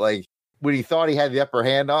moments, but like when he thought he had the upper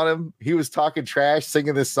hand on him, he was talking trash,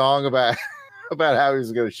 singing this song about how he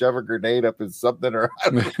was going to shove a grenade up in something, or I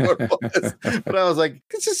don't know what it was. But I was like,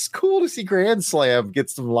 it's just cool to see Grand Slam get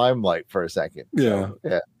some limelight for a second. Yeah. So,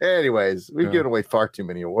 yeah. Anyways, we've given away far too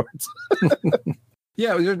many awards.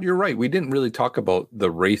 Yeah, you're right. We didn't really talk about the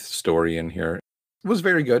Wraith story in here. It was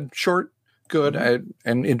very good, short, good.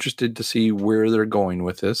 I'm interested to see where they're going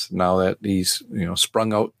with this now that he's,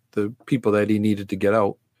 sprung out the people that he needed to get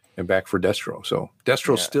out and back for Destro. So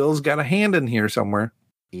Destro still's got a hand in here somewhere.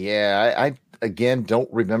 Yeah, I again don't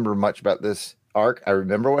remember much about this arc. I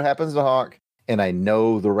remember what happens to Hawk, and I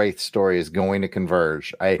know the Wraith story is going to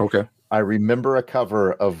converge. I remember a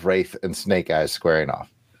cover of Wraith and Snake Eyes squaring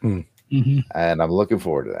off. And I'm looking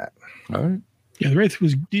forward to that. All right. Yeah, the Wraith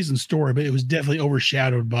was a decent story, but it was definitely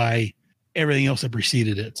overshadowed by everything else that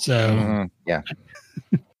preceded it. So, yeah.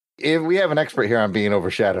 If we have an expert here on being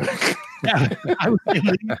overshadowed. Yeah, I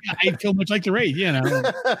feel much like the Wraith,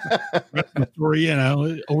 the story,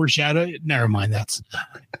 overshadow. Never mind. I'll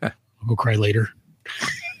go cry later.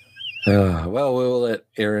 Well, we'll let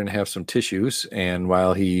Aaron have some tissues, and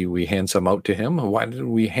while we hand some out to him, why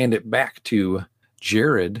don't we hand it back to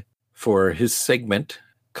Jared for his segment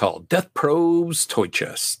called Death Probe's Toy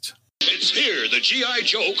Chest. It's here, the G.I.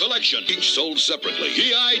 Joe collection, each sold separately.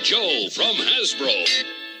 G.I. Joe from Hasbro.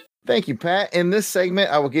 Thank you, Pat. In this segment,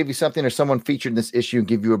 I will give you something or someone featured in this issue and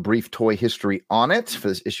give you a brief toy history on it. For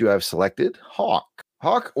this issue, I've selected Hawk.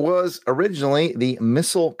 Hawk was originally the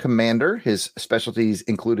missile commander. His specialties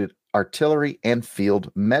included artillery and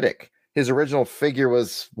field medic. His original figure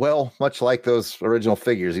was, well, much like those original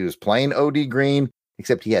figures. He was plain OD green,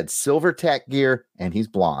 except he had silver tack gear, and he's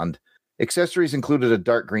blonde. Accessories included a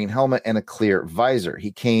dark green helmet and a clear visor.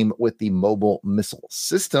 He came with the mobile missile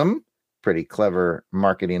system. Pretty clever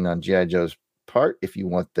marketing on G.I. Joe's part. If you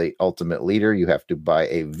want the ultimate leader, you have to buy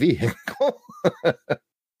a vehicle.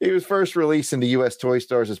 He was first released into U.S. toy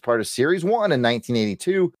stores as part of Series 1 in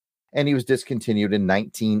 1982, and he was discontinued in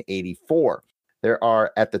 1984. There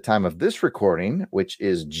are, at the time of this recording, which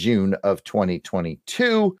is June of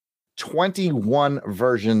 2022, 21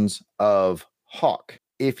 versions of Hawk.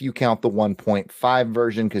 If you count the 1.5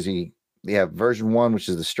 version, because they have version 1, which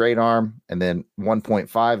is the straight arm, and then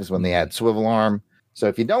 1.5 is when they add swivel arm. So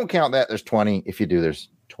if you don't count that, there's 20. If you do, there's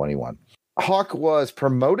 21. Hawk was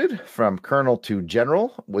promoted from Colonel to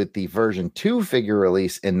General with the version 2 figure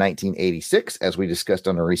release in 1986, as we discussed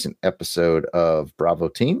on a recent episode of Bravo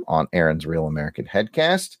Team on Aaron's Real American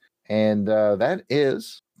Headcast. And that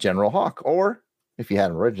is General Hawk, or if you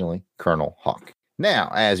had him originally, Colonel Hawk.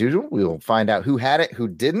 Now, as usual, we will find out who had it, who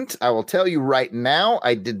didn't. I will tell you right now,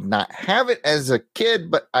 I did not have it as a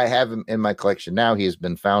kid, but I have him in my collection now. He has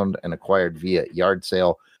been found and acquired via yard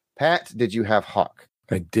sale. Pat, did you have Hawk?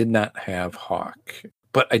 I did not have Hawk,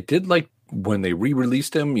 but I did like when they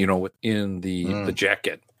re-released him, in the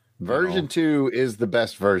jacket. Version 2 is the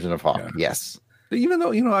best version of Hawk, yes. Even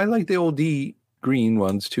though, I like the old green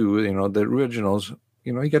ones too, the originals,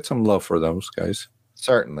 you get some love for those guys.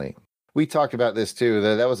 Certainly. We talked about this too.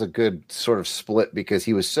 That was a good sort of split because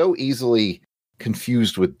he was so easily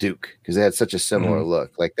confused with Duke because they had such a similar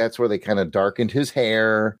look. Like that's where they kind of darkened his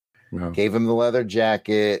hair, gave him the leather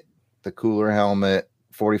jacket, the cooler helmet,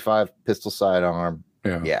 45 pistol sidearm.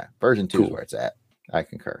 Yeah. Version 2 is where it's at. I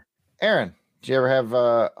concur. Aaron, did you ever have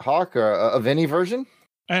Hawk or of any version?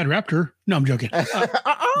 I had Raptor. No, I'm joking.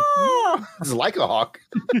 It's like a Hawk.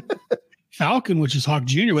 Falcon, which is Hawk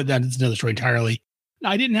Jr., but that's another story entirely.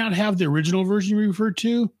 I did not have the original version you referred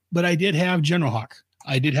to, but I did have General Hawk.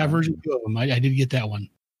 I did have version 2 of them. I did get that one.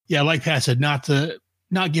 Yeah, like Pat said, not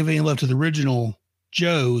give any love to the original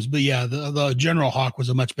Joes, but yeah, the General Hawk was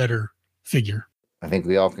a much better figure. I think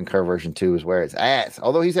we all concur version 2 is where it's at.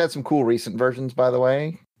 Although he's had some cool recent versions, by the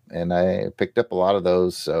way, and I picked up a lot of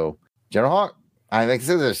those. So General Hawk, I think it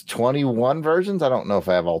says there's 21 versions. I don't know if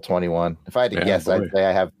I have all 21. If I had to guess, I'd say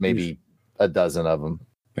I have maybe a dozen of them.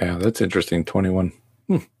 Yeah, that's interesting. 21.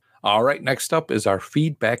 All right, next up is our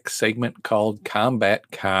feedback segment called Combat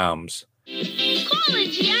Comms. Call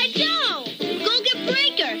it G.I. Joe! Go get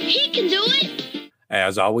Breaker! He can do it!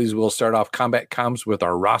 As always, we'll start off Combat Comms with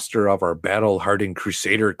our roster of our battle-hardened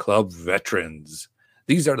Crusader Club veterans.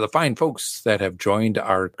 These are the fine folks that have joined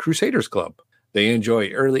our Crusaders Club. They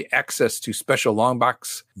enjoy early access to special long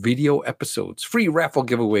box video episodes, free raffle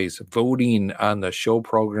giveaways, voting on the show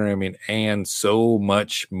programming, and so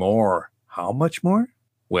much more. How much more?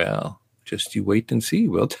 Well, just you wait and see.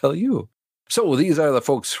 We'll tell you. So these are the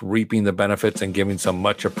folks reaping the benefits and giving some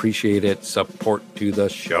much appreciated support to the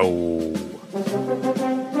show.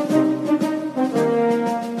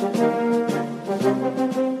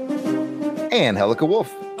 Angelica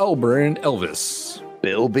Wolf, Elber and Elvis,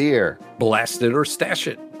 Bill Beer, Blast It or Stash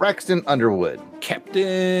It, Braxton Underwood,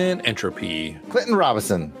 Captain Entropy, Clinton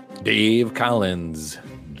Robinson, Dave Collins,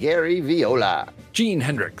 Gary Viola, Gene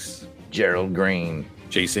Hendricks, Gerald Green,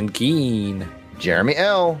 Jason Keene, Jeremy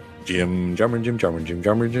L., Jim Jarman,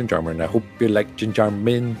 and I hope you like Jim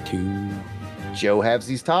Jarman too. Joe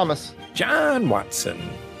Havesies Thomas, John Watson,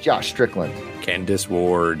 Josh Strickland, Candace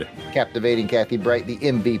Ward, Captivating Kathy Bright, the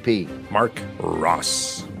MVP, Mark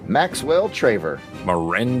Ross, Maxwell Traver,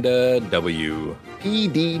 Miranda W.,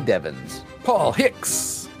 P.D. Devons, Paul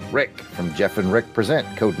Hicks, Rick from Jeff and Rick Present,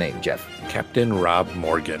 codename Jeff, Captain Rob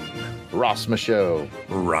Morgan, Ross Michaud,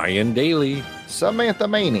 Ryan Daly, Samantha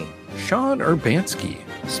Maney, Sean Urbanski,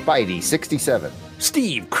 Spidey 67,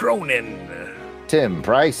 Steve Cronin, Tim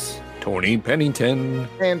Price, Tony Pennington,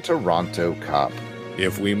 and Toronto Cop.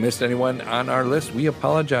 If we missed anyone on our list, we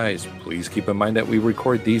apologize. Please keep in mind that we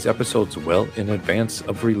record these episodes well in advance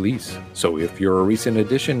of release. So if you're a recent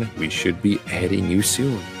addition, we should be adding you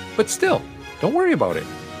soon. But still, don't worry about it.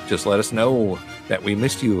 Just let us know that we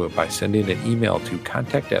missed you by sending an email to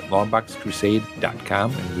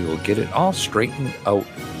contact@longboxcrusade.com and we will get it all straightened out.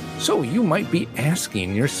 So you might be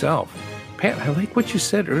asking yourself, Pat, I like what you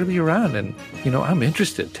said earlier on and, I'm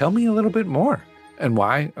interested. Tell me a little bit more. And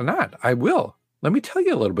why not? I will. Let me tell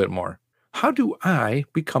you a little bit more. How do I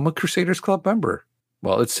become a Crusaders Club member?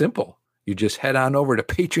 Well, it's simple. You just head on over to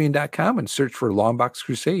patreon.com and search for Longbox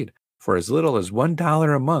Crusade. For as little as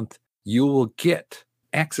 $1 a month, you will get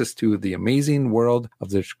access to the amazing world of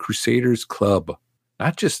the Crusaders Club.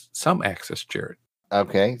 Not just some access, Jared.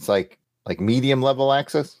 Okay, it's like medium level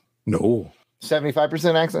access? No.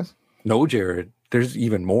 75% access? No, Jared. There's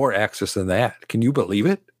even more access than that. Can you believe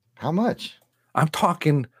it? How much? I'm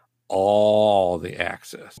talking all the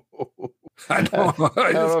access. I don't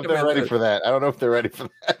know if they're ready for that. I don't know if they're ready for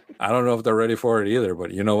that. I don't know if they're ready for it either,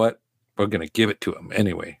 but you know what? We're going to give it to them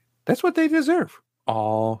anyway. That's what they deserve.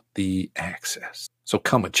 All the access. So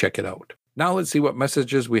come and check it out. Now let's see what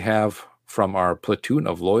messages we have from our platoon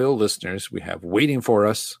of loyal listeners we have waiting for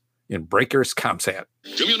us in Breakers ComSat.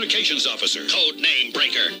 Communications officer, code name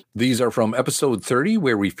Breaker. These are from episode 30,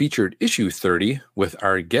 where we featured issue 30 with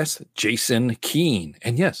our guest, Jason Keene.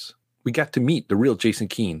 And yes, we got to meet the real Jason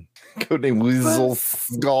Keene. Codename Weasel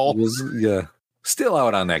Skull. Yeah. Still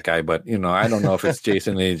out on that guy, but, I don't know if it's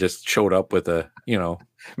Jason and he just showed up with a,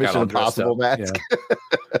 Mission Impossible mask.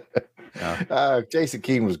 Yeah. Jason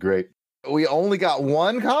Keene was great. We only got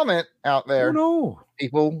one comment out there. Oh, no.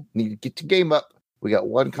 People need to get your game up. We got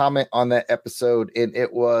one comment on that episode, and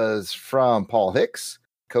it was from Paul Hicks,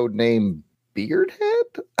 codename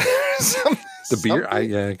Beardhead. The beard?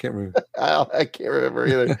 I can't remember. I can't remember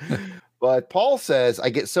either. But Paul says,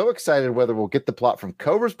 I get so excited whether we'll get the plot from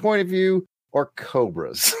Cobra's point of view or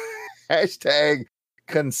Cobra's. Hashtag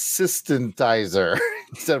consistentizer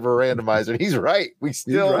instead of a randomizer. He's right. We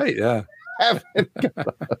still He's right, yeah. haven't.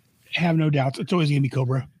 Have no doubts. It's always going to be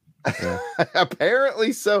Cobra. Yeah.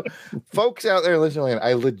 Apparently so. Folks out there listening,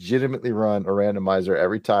 I legitimately run a randomizer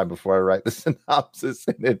every time before I write the synopsis,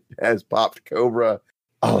 and it has popped Cobra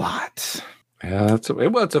a lot. Yeah, it's a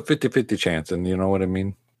 50-50 chance, and you know what I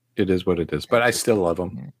mean? It is what it is. But I still love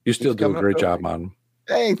him. You still do a great job on him.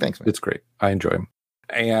 Hey, thanks, man. It's great. I enjoy him.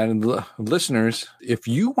 And listeners, if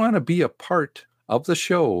you want to be a part of the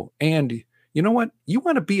show, and you know what? You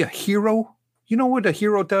want to be a hero? You know what a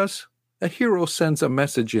hero does? A hero sends a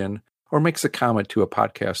message in or makes a comment to a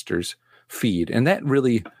podcaster's feed, and that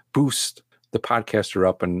really boosts the podcaster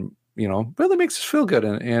up and, really makes us feel good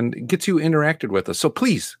and gets you interacted with us. So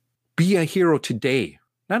please be a hero today,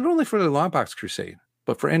 not only for the Longbox Crusade,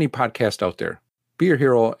 but for any podcast out there. Be your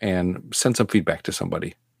hero and send some feedback to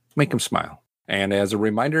somebody. Make them smile. And as a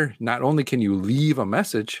reminder, not only can you leave a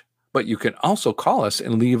message, but you can also call us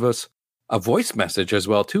and leave us a voice message as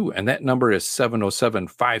well, too. And that number is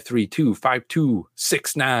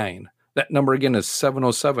 707-532-5269. That number again is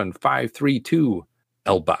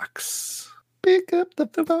 707-532-LBOX. Pick up the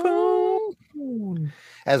phone.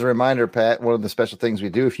 As a reminder, Pat, one of the special things we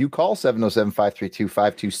do, if you call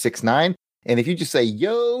 707-532-5269, and if you just say,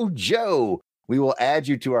 Yo, Joe, we will add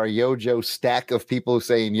you to our Yo, Joe stack of people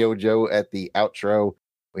saying Yo, Joe at the outro.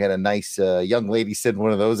 We had a nice young lady send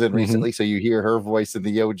one of those in recently, so you hear her voice in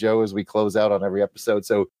the Yo, Joe as we close out on every episode.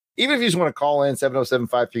 So even if you just want to call in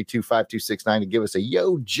 707-532-5269 to give us a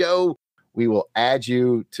Yo, Joe, we will add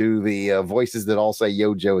you to the voices that all say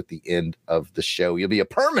Yo, Joe at the end of the show. You'll be a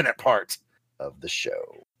permanent part of the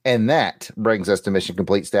show. And that brings us to mission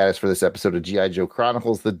complete status for this episode of G.I. Joe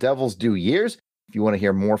Chronicles, The Devil's Due Years. If you want to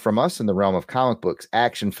hear more from us in the realm of comic books,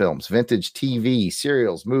 action films, vintage TV,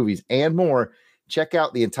 serials, movies, and more, check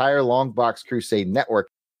out the entire Longbox Crusade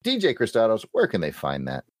network. DJ Christados, where can they find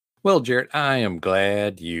that? Well, Jarrett, I am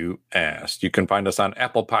glad you asked. You can find us on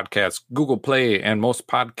Apple Podcasts, Google Play, and most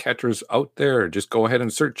podcatchers out there. Just go ahead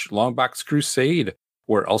and search Longbox Crusade.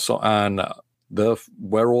 We're also on the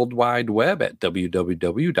World Wide Web at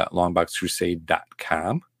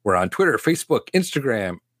www.longboxcrusade.com. We're on Twitter, Facebook,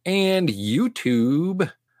 Instagram, and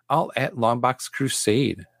YouTube, all at Longbox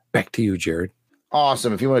Crusade. Back to you, Jared.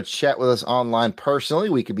 Awesome. If you want to chat with us online personally,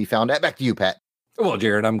 we can be found at, back to you, Pat. Well,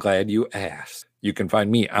 Jared, I'm glad you asked. You can find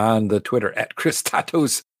me on the Twitter at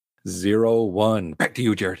Christatos01. Back to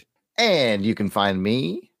you, Jared. And you can find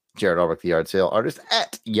me, Jared Albrecht, the Yard Sale Artist,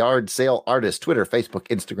 at Yard Sale Artist. Twitter, Facebook,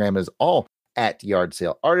 Instagram is all at Yard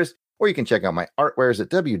Sale Artist. Or you can check out my artwares at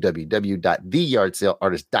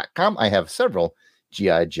www.theyardsaleartist.com. I have several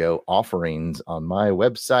G.I. Joe offerings on my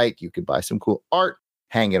website. You could buy some cool art,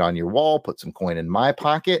 hang it on your wall, put some coin in my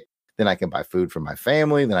pocket. Then I can buy food for my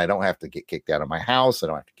family. Then I don't have to get kicked out of my house. I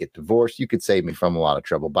don't have to get divorced. You could save me from a lot of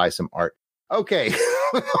trouble. Buy some art. Okay.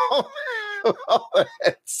 All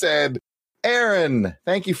that said, Aaron,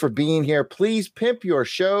 thank you for being here. Please pimp your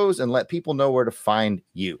shows and let people know where to find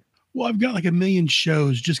you. Well, I've got like a million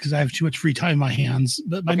shows just because I have too much free time in my hands.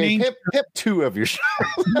 But my main pip two of your shows.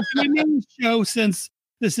 My main show, since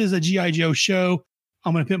this is a G.I. Joe show,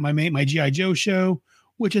 I'm going to pimp my G.I. Joe show,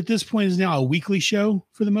 which at this point is now a weekly show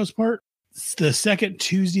for the most part. It's the second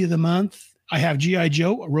Tuesday of the month. I have G.I.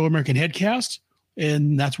 Joe, a Real American Headcast,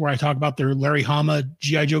 and that's where I talk about their Larry Hama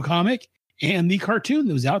G.I. Joe comic and the cartoon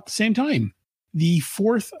that was out at the same time. The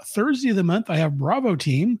fourth Thursday of the month, I have Bravo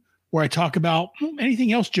Team, where I talk about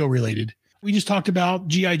anything else Joe related. We just talked about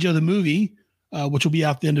G.I. Joe the movie, which will be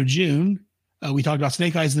out the end of June. We talked about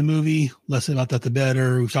Snake Eyes the movie, less about that the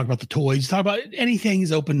better. We've talked about the toys, talk about anything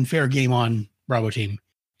is open, fair game on Bravo Team.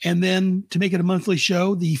 And then to make it a monthly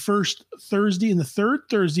show, the first Thursday and the third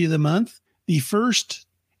Thursday of the month, the first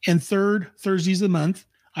and third Thursdays of the month,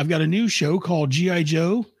 I've got a new show called G.I.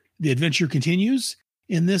 Joe, The Adventure Continues.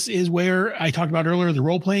 And this is where I talked about earlier, the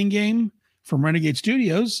role-playing game from Renegade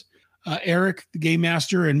Studios. Eric, the game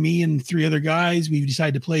master, and me and three other guys, we've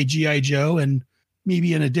decided to play G.I. Joe, and me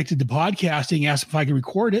being addicted to podcasting, asked if I could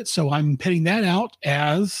record it. So I'm putting that out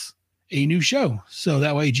as a new show. So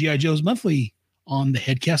that way G.I. Joe's monthly on the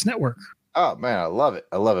Headcast Network. Oh, man, I love it.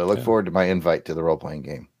 I love it. I look forward to my invite to the role-playing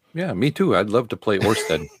game. Yeah, me too. I'd love to play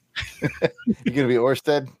Orsted. You're going to be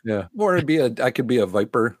Orsted? Yeah. Or I could be a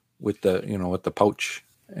Viper with the pouch.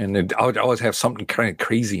 And I would always have something kind of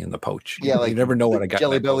crazy in the pouch. Yeah, like you never know what I got.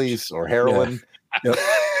 Jelly bellies or heroin. Yeah.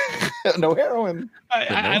 Yep. No heroin.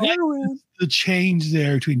 I like the change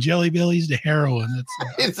there between Jelly Bellies to heroin.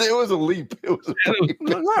 It was a leap.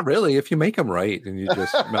 Not really. If you make them right, and you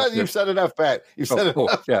just you've said enough, Pat. You've said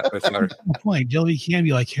enough. Yeah, that's not the point. Jelly can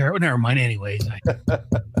be like heroin. Never mind. Anyways,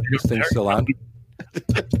 this thing's still on.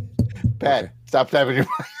 Pat, stop tapping your.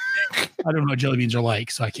 I don't know what jelly beans are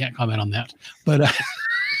like, so I can't comment on that. But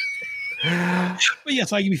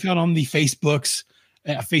yes, I can be found on the Facebooks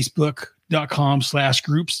at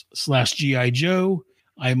facebook.com/groups/GI Joe.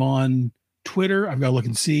 I'm on Twitter. I've got to look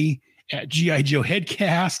and see at GI Joe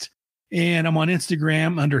Headcast, and I'm on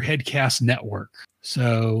Instagram under Headcast Network.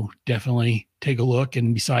 So definitely take a look.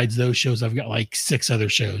 And besides those shows, I've got like 6 other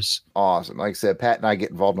shows. Awesome. Like I said, Pat and I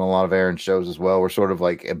get involved in a lot of Aaron's shows as well. We're sort of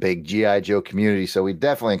like a big GI Joe community. So we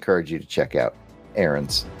definitely encourage you to check out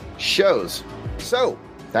Aaron's shows. So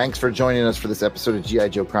thanks for joining us for this episode of G.I.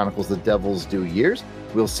 Joe Chronicles: The Devil's Due Years.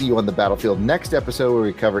 We'll see you on the battlefield next episode where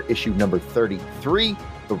we cover issue number 33,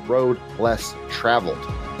 The Road Less Traveled.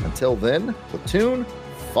 Until then, platoon,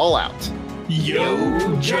 fall out.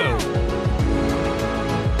 Yo, Joe.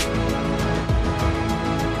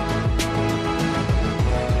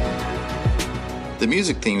 The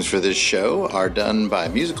music themes for this show are done by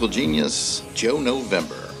musical genius Joe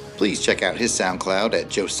November. Please check out his SoundCloud at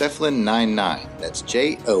Joseflin99. That's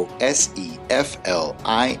Joseflin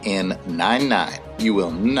 99. You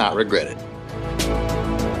will not regret it.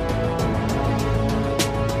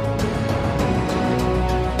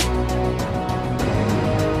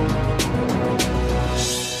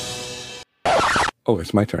 Oh,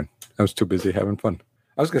 it's my turn. I was too busy having fun.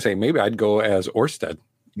 I was going to say, maybe I'd go as Orsted.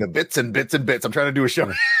 The bits and bits and bits. I'm trying to do a show.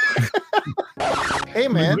 Hey,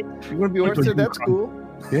 man, you want to be Orsted? That's cool.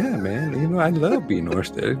 Yeah, man. I love being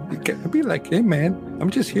Orsted. I'd be like, hey, man, I'm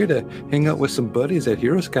just here to hang out with some buddies at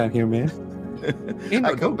HeroesCon here, man.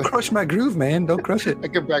 Don't crush my groove, man. Don't crush it. I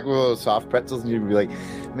come back with those soft pretzels and you'd be like,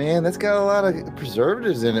 man, that's got a lot of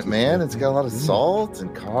preservatives in it, man. It's got a lot of salt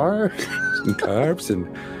and carbs. And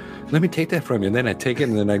let me take that from you. And then I take it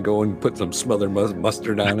and then I go and put some smothered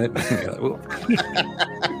mustard on it.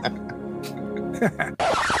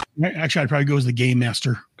 Actually, I'd probably go as the game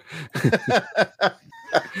master.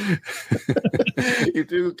 You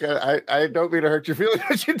do. I don't mean to hurt your feelings,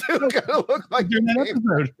 but you do kind of look like During that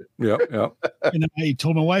episode. Yep. And I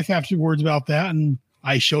told my wife afterwards about that, and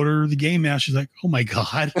I showed her the game master. She's like, "Oh my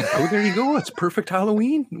god!" Oh, there you go. It's perfect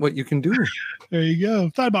Halloween. What you can do. There you go.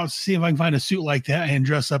 Thought about seeing if I can find a suit like that and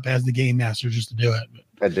dress up as the game master just to do it.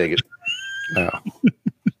 I dig it.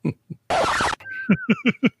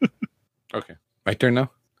 Okay, my turn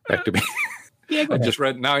now. Back to me. Yeah, go I ahead. just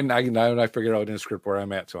read now. I figured out in the script where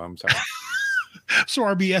I'm at, so I'm sorry. So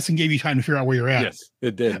RBS and gave you time to figure out where you're at. Yes,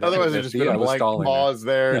 it did. Otherwise, it just been a blank pause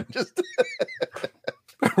there. Just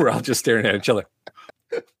We're all just staring at each other.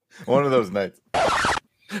 one of those nights.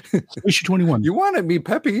 Issue 21. You wanted me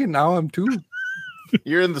peppy, and now I'm too.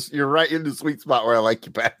 You're right in the sweet spot where I like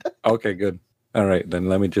you, Pat. Okay, good. All right, then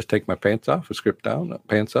let me just take my pants off. A script down,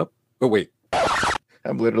 pants up. Oh wait.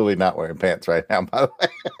 I'm literally not wearing pants right now, by the way.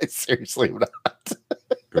 I seriously am not.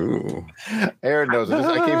 Ooh. Aaron knows it.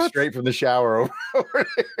 I came straight from the shower over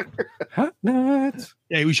there. Hot nuts.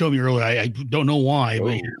 Yeah, we showed me earlier. I don't know why,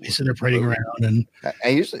 but they sit there parading around. And I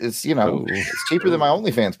usually, it's it's cheaper than my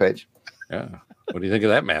OnlyFans page. Yeah. What do you think of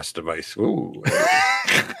that mass device? Ooh.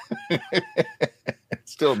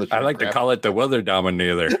 Still in the. I like to call it the weather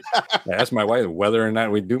dominator. I asked my wife whether or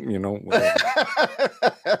not we do,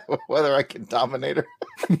 whether I can dominate her.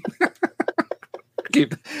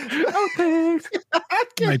 Keep. Okay. I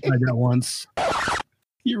tried that once.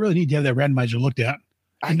 You really need to have that randomizer looked at.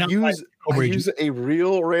 I use a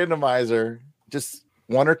real randomizer, just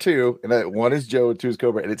one or two, and one is Joe and two is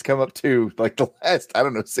Cobra, and it's come up to like the last, I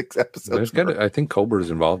don't know, 6 episodes. I think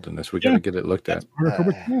Cobra's involved in this. We got to get it looked at.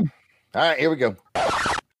 All right, here we go.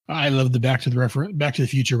 I love the Back to the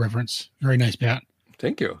Future reference. Very nice, Pat.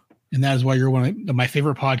 Thank you. And that is why you're one of my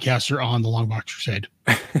favorite podcaster on the Long Box Crusade.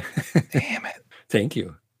 Damn it. Thank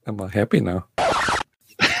you. I'm happy now. Oh,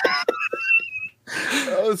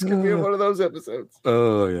 this could be one of those episodes.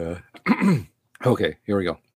 Oh, yeah. Okay, here we go.